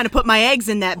 Shit. I kind of put my eggs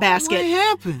in that basket. What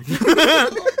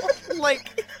happened?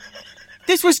 Like,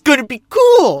 This was gonna be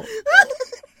cool.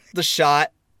 The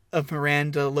shot of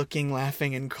Miranda looking,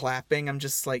 laughing, and clapping, I'm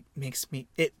just like,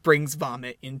 it brings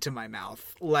vomit into my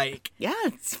mouth. Like, yeah,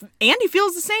 Andy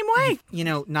feels the same way. You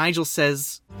know, Nigel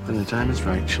says, when the time is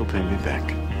right, she'll pay me back.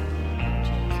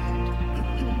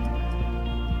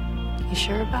 You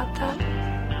sure about that?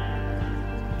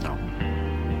 No.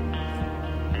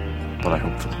 But I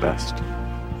hope for the best.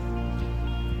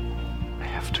 I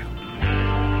have to.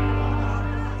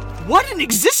 what an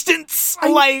existence!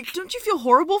 Don't you feel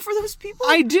horrible for those people?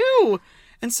 I do.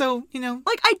 And so, you know,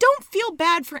 like, I don't feel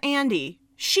bad for Andy.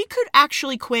 She could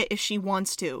actually quit if she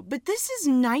wants to, but this is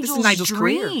Nigel's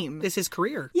dream. Career. This is his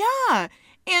career. Yeah.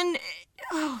 And,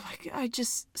 oh my God,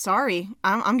 sorry.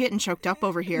 I'm getting choked up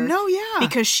over here. No, yeah.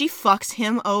 Because she fucks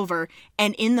him over.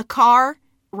 And in the car,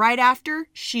 right after,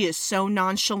 she is so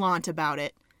nonchalant about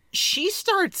it. She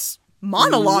starts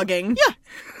monologuing. Yeah.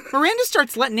 Miranda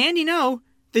starts letting Andy know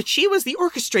that she was the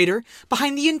orchestrator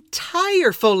behind the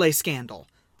entire Foley scandal.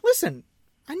 Listen,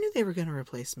 I knew they were going to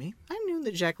replace me. I knew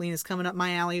that Jacqueline is coming up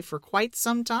my alley for quite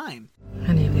some time.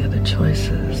 Any of the other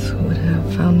choices would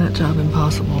have found that job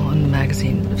impossible, and the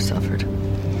magazine would have suffered.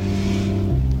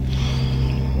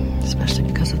 Especially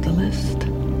because of the list.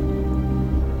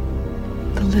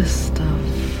 The list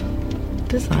of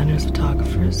designers,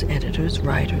 photographers, editors,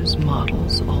 writers,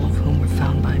 models, all of whom were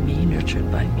found by me, nurtured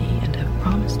by me, and have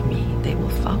promised me they will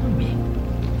follow me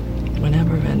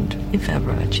whenever and if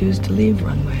ever I choose to leave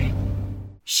Runway.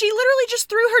 She literally just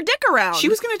threw her dick around. She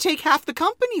was going to take half the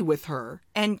company with her.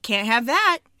 And can't have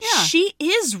that. Yeah. She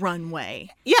is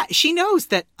Runway. Yeah, she knows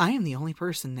that I am the only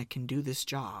person that can do this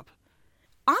job.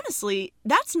 Honestly,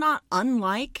 that's not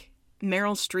unlike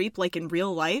Meryl Streep, like in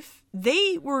real life.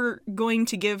 They were going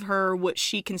to give her what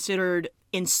she considered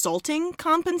insulting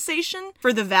compensation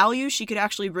for the value she could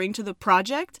actually bring to the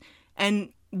project, and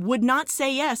would not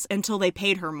say yes until they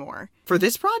paid her more. For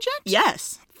this project?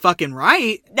 Yes. Fucking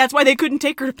right. That's why they couldn't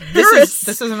take her to Paris.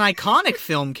 This is an iconic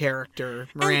film character,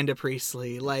 Miranda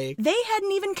Priestley. Like, they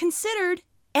hadn't even considered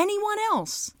anyone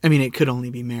else. I mean, it could only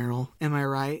be Meryl. Am I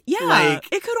right? Yeah, like,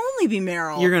 it could only be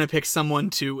Meryl. You're going to pick someone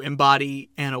to embody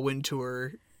Anna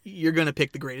Wintour. You're going to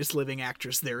pick the greatest living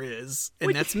actress there is,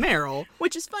 and that's Meryl.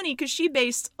 Which is funny, because she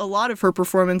based a lot of her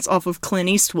performance off of Clint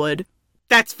Eastwood.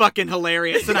 That's fucking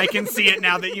hilarious, and I can see it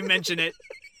now that you mention it.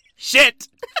 Shit!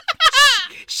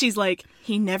 She's like,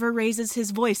 he never raises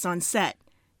his voice on set,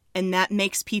 and that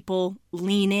makes people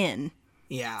lean in.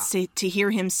 Yeah. To hear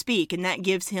him speak, and that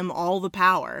gives him all the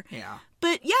power. Yeah.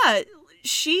 But yeah,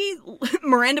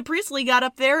 Miranda Priestley got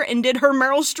up there and did her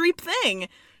Meryl Streep thing.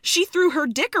 She threw her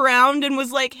dick around and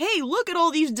was like, hey, look at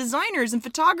all these designers and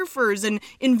photographers and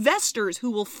investors who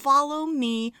will follow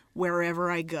me wherever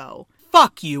I go.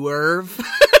 Fuck you, Irv.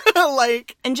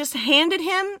 And just handed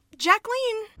him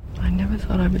Jacqueline. I never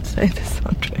thought I would say this,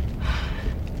 Andre.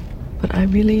 But I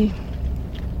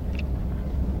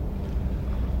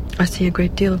see a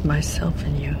great deal of myself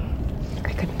in you.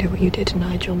 I couldn't do what you did to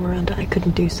Nigel, Miranda. I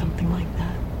couldn't do something like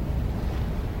that.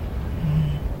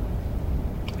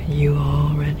 You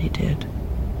already did.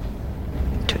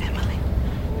 To Emily.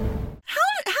 How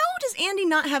does Andy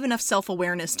not have enough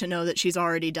self-awareness to know that she's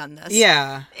already done this?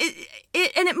 Yeah.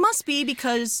 And it must be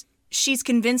because she's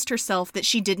convinced herself that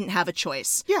she didn't have a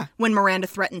choice. Yeah. When Miranda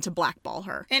threatened to blackball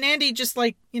her. And Andy just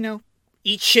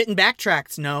eats shit and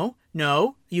backtracks.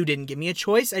 No, you didn't give me a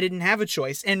choice. I didn't have a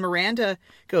choice. And Miranda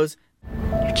goes,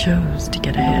 you chose to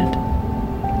get ahead.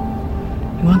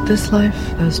 You want this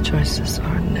life? Those choices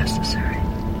are necessary.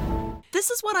 This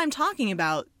is what I'm talking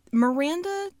about.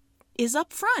 Miranda is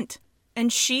up front,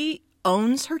 and she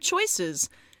owns her choices.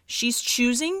 She's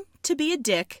choosing to be a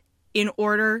dick in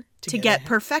order to get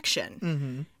perfection.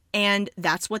 Mm-hmm. And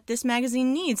that's what this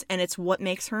magazine needs, and it's what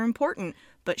makes her important.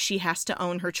 But she has to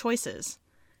own her choices.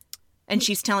 And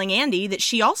she's telling Andy that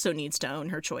she also needs to own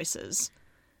her choices.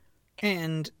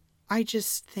 And I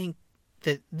just think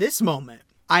that this moment,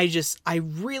 I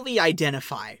really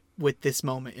identify with this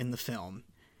moment in the film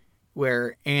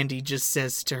where Andy just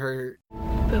says to her,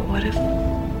 but what if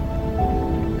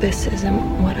this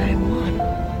isn't what I want?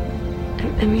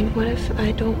 I mean, what if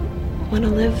I don't want to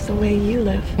live the way you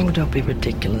live? Oh, don't be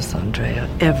ridiculous, Andrea.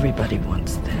 Everybody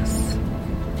wants this.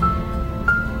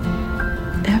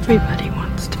 Everybody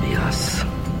wants to be us.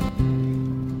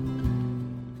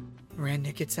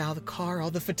 Miranda gets out of the car,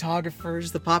 all the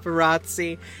photographers, the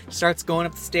paparazzi, starts going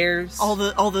up the stairs. All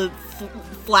the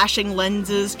flashing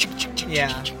lenses.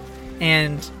 Yeah.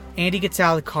 And Andy gets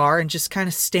out of the car and just kind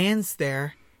of stands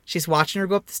there. She's watching her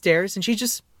go up the stairs, and she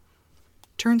just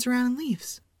turns around and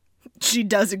leaves. She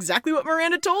does exactly what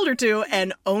Miranda told her to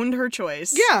and owned her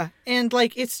choice. Yeah. And,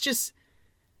 it's just...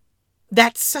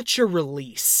 That's such a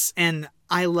release. And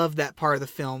I love that part of the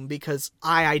film because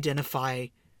I identify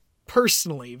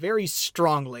personally very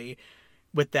strongly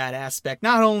with that aspect.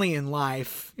 Not only in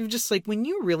life, just like when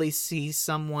you really see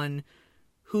someone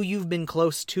who you've been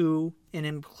close to and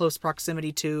in close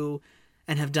proximity to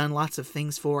and have done lots of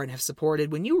things for and have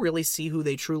supported, when you really see who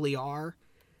they truly are,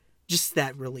 just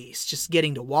that release, just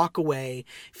getting to walk away,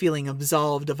 feeling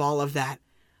absolved of all of that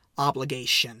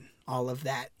obligation, all of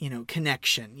that,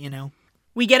 connection.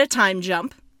 We get a time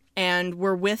jump, and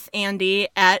we're with Andy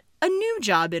at a new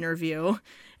job interview.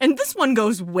 And this one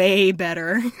goes way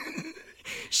better.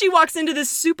 She walks into this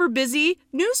super busy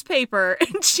newspaper,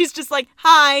 and she's just like,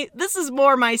 "Hi, this is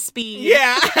more my speed."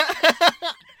 Yeah.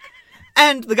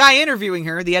 And the guy interviewing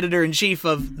her, the editor-in-chief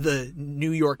of the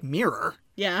New York Mirror,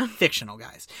 fictional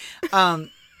guys,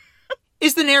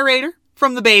 is the narrator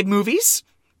from the Babe movies.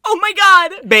 Oh my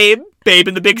God! Babe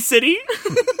in the Big City.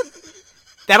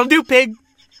 That'll do, pig.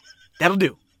 That'll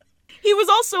do. He was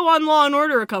also on Law and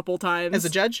Order a couple times. As a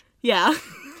judge? Yeah.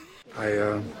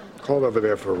 I called over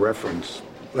there for a reference.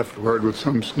 Left word with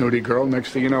some snooty girl.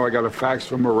 Next thing you know, I got a fax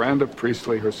from Miranda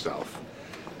Priestley herself,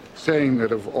 saying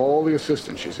that of all the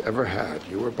assistants she's ever had,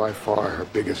 you were by far her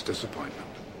biggest disappointment.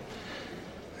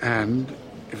 And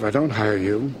if I don't hire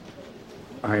you,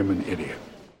 I am an idiot.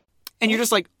 And you're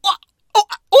just like,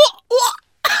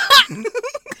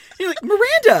 You're like,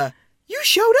 Miranda, you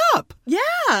showed up.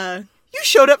 Yeah. You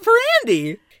showed up for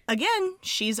Andy. Again,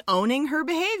 she's owning her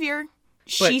behavior.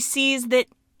 She sees that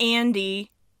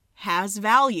Andy has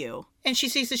value. And she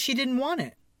sees that she didn't want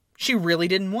it. She really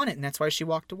didn't want it, and that's why she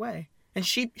walked away. And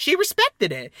she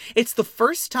respected it. It's the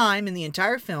first time in the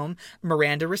entire film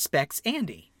Miranda respects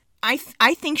Andy. I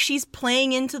think she's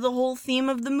playing into the whole theme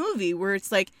of the movie, where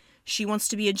it's like, she wants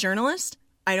to be a journalist.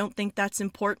 I don't think that's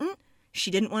important.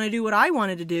 She didn't want to do what I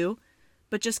wanted to do.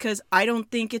 But just because I don't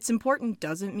think it's important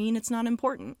doesn't mean it's not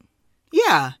important.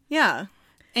 Yeah. Yeah.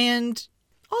 And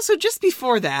also, just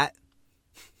before that,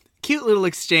 cute little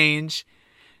exchange,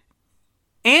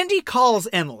 Andy calls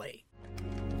Emily.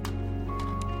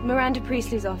 Miranda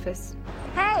Priestley's office.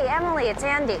 Hey, Emily, it's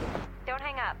Andy. Don't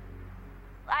hang up.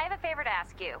 I have a favor to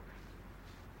ask you.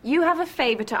 You have a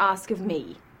favor to ask of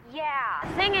me.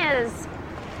 Yeah. Thing is,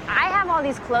 I have all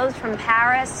these clothes from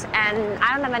Paris, and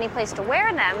I don't have any place to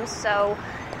wear them, so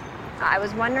I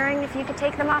was wondering if you could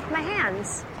take them off my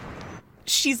hands.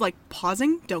 She's like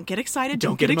pausing. Don't get excited.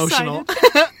 Don't get emotional.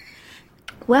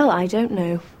 Well, I don't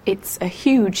know. It's a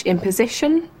huge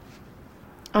imposition,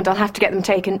 and I'll have to get them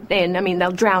taken in. I mean,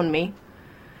 they'll drown me.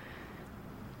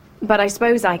 But I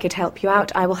suppose I could help you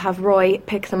out. I will have Roy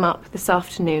pick them up this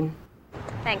afternoon.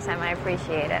 Thanks, Em. I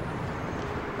appreciate it.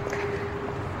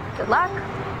 Good luck.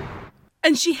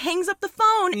 And she hangs up the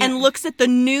phone and looks at the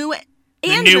new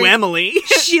Andy. The new Emily.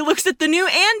 She looks at the new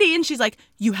Andy, and she's like,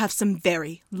 "You have some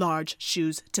very large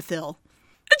shoes to fill."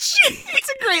 It's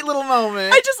a great little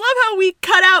moment. I just love how we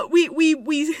cut out,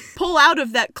 we pull out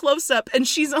of that close-up, and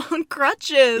she's on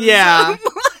crutches. Yeah.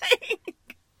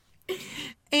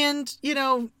 And,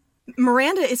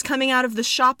 Miranda is coming out of the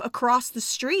shop across the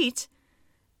street,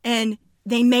 and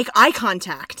they make eye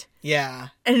contact. Yeah.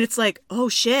 And it's like, oh,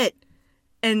 shit.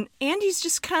 And Andy's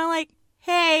just kind of like,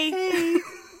 hey.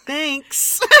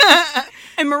 Thanks.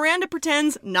 And Miranda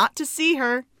pretends not to see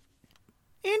her.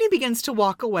 Andy begins to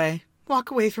walk away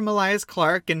from Elias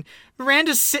Clark, and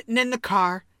Miranda's sitting in the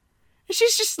car. And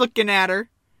she's just looking at her,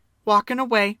 walking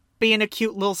away, being a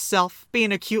cute little self,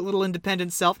 being a cute little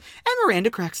independent self. And Miranda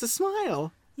cracks a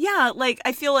smile. Yeah,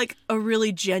 I feel like a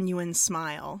really genuine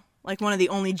smile. Like one of the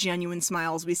only genuine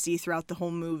smiles we see throughout the whole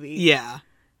movie. Yeah.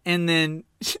 And then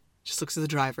just looks at the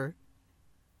driver.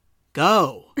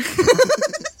 Go.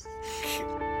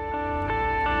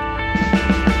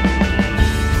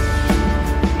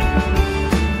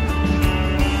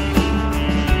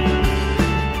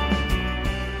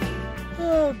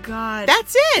 Oh, God.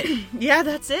 That's it. Yeah,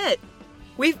 that's it.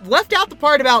 We've left out the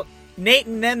part about Nate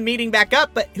and them meeting back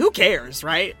up, but who cares,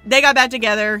 right? They got back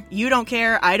together. You don't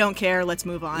care. I don't care. Let's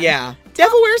move on. Yeah.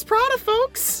 Devil Wears Prada,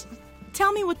 folks.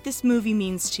 Tell me what this movie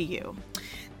means to you.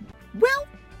 Well,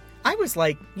 I was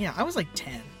like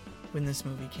 10 when this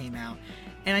movie came out.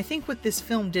 And I think what this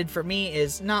film did for me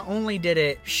is not only did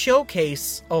it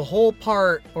showcase a whole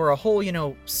part or a whole,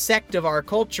 sect of our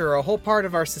culture, a whole part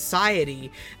of our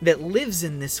society that lives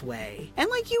in this way. And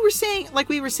like we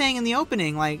were saying in the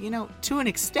opening, to an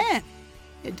extent,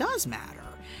 it does matter.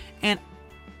 And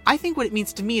I think what it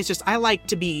means to me is just I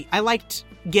liked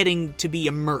getting to be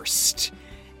immersed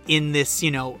in this,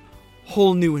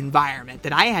 whole new environment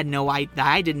that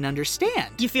I didn't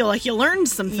understand. You feel like you learned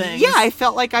some things. Yeah, I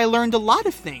felt like I learned a lot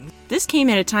of things. This came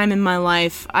at a time in my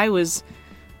life, I was,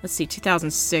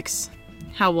 2006.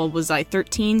 How old was I?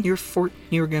 13? You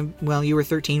were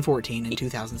 13, 14 in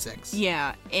 2006.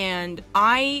 Yeah, and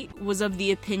I was of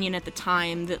the opinion at the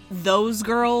time that those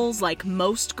girls, like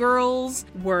most girls,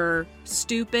 were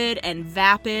stupid and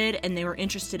vapid, and they were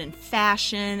interested in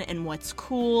fashion and what's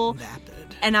cool.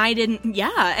 Vapid. And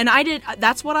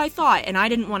that's what I thought, and I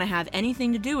didn't want to have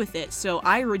anything to do with it, so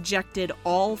I rejected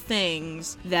all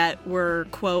things that were,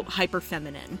 quote,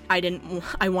 hyper-feminine.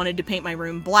 I wanted to paint my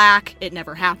room black. It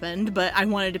never happened, but I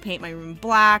wanted to paint my room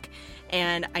black,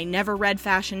 and I never read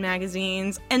fashion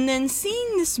magazines. And then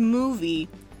seeing this movie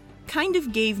kind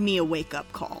of gave me a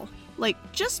wake-up call. Like,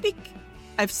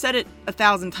 I've said it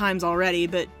 1,000 times already,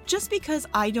 but just because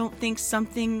I don't think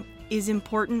something is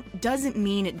important doesn't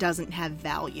mean it doesn't have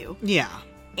value. Yeah.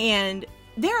 And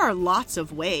there are lots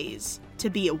of ways to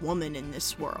be a woman in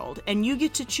this world, and you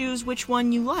get to choose which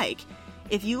one you like.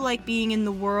 If you like being in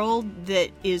the world that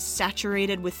is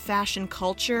saturated with fashion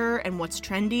culture and what's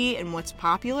trendy and what's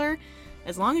popular,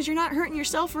 as long as you're not hurting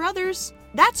yourself or others,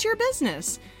 that's your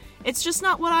business. It's just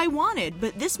not what I wanted,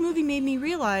 but this movie made me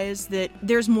realize that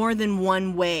there's more than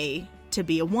one way to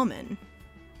be a woman.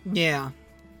 Yeah.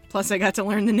 Plus, I got to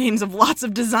learn the names of lots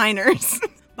of designers.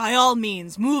 By all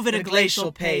means, move at a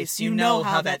glacial pace. You know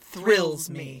how that thrills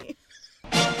me.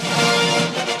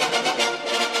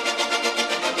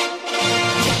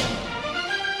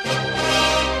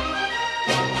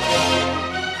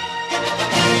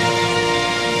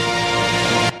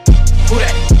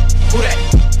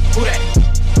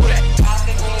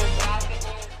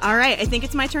 All right, I think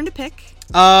it's my turn to pick.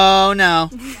 Oh, no.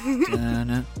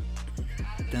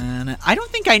 I don't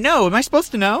think I know. Am I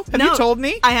supposed to know? Have you told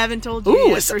me? I haven't told you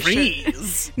yet. Ooh, a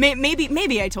surprise. Sure.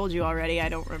 Maybe I told you already. I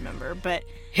don't remember, but...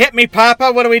 Hit me,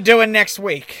 Papa. What are we doing next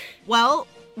week? Well,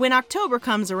 when October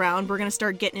comes around, we're going to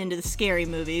start getting into the scary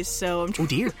movies, so I'm... Oh,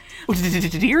 dear.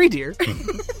 Dearie dear.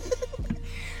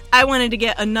 I wanted to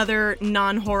get another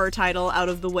non-horror title out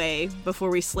of the way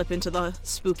before we slip into the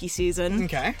spooky season.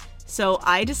 Okay. So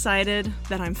I decided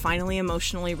that I'm finally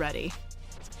emotionally ready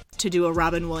to do a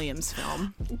Robin Williams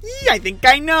film. I think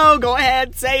I know. Go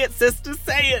ahead. Say it, sister.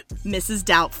 Say it. Mrs.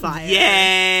 Doubtfire.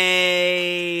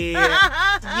 Yay.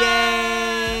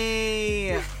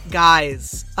 Yay.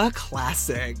 Guys, a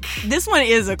classic. This one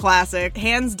is a classic,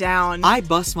 hands down. I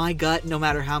bust my gut no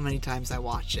matter how many times I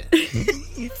watch it.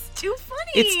 It's too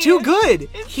funny. It's too good.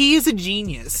 He is a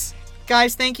genius.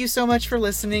 Guys, thank you so much for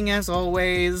listening, as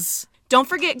always. Don't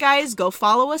forget, guys, go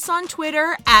follow us on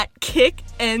Twitter at Kick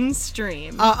and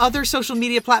Stream. Other social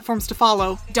media platforms to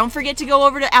follow. Don't forget to go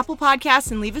over to Apple Podcasts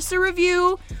and leave us a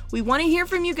review. We want to hear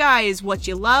from you guys what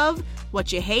you love,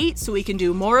 what you hate, so we can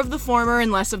do more of the former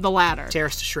and less of the latter. Tear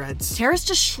us to shreds. Tear us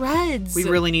to shreds. We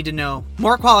really need to know.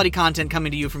 More quality content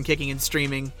coming to you from Kicking and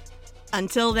Streaming.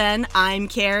 Until then, I'm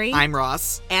Carrie. I'm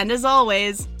Ross. And as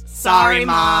always, sorry,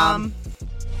 Mom.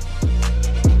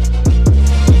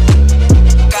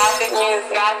 Gossip news,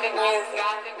 gossip news,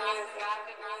 gossip news.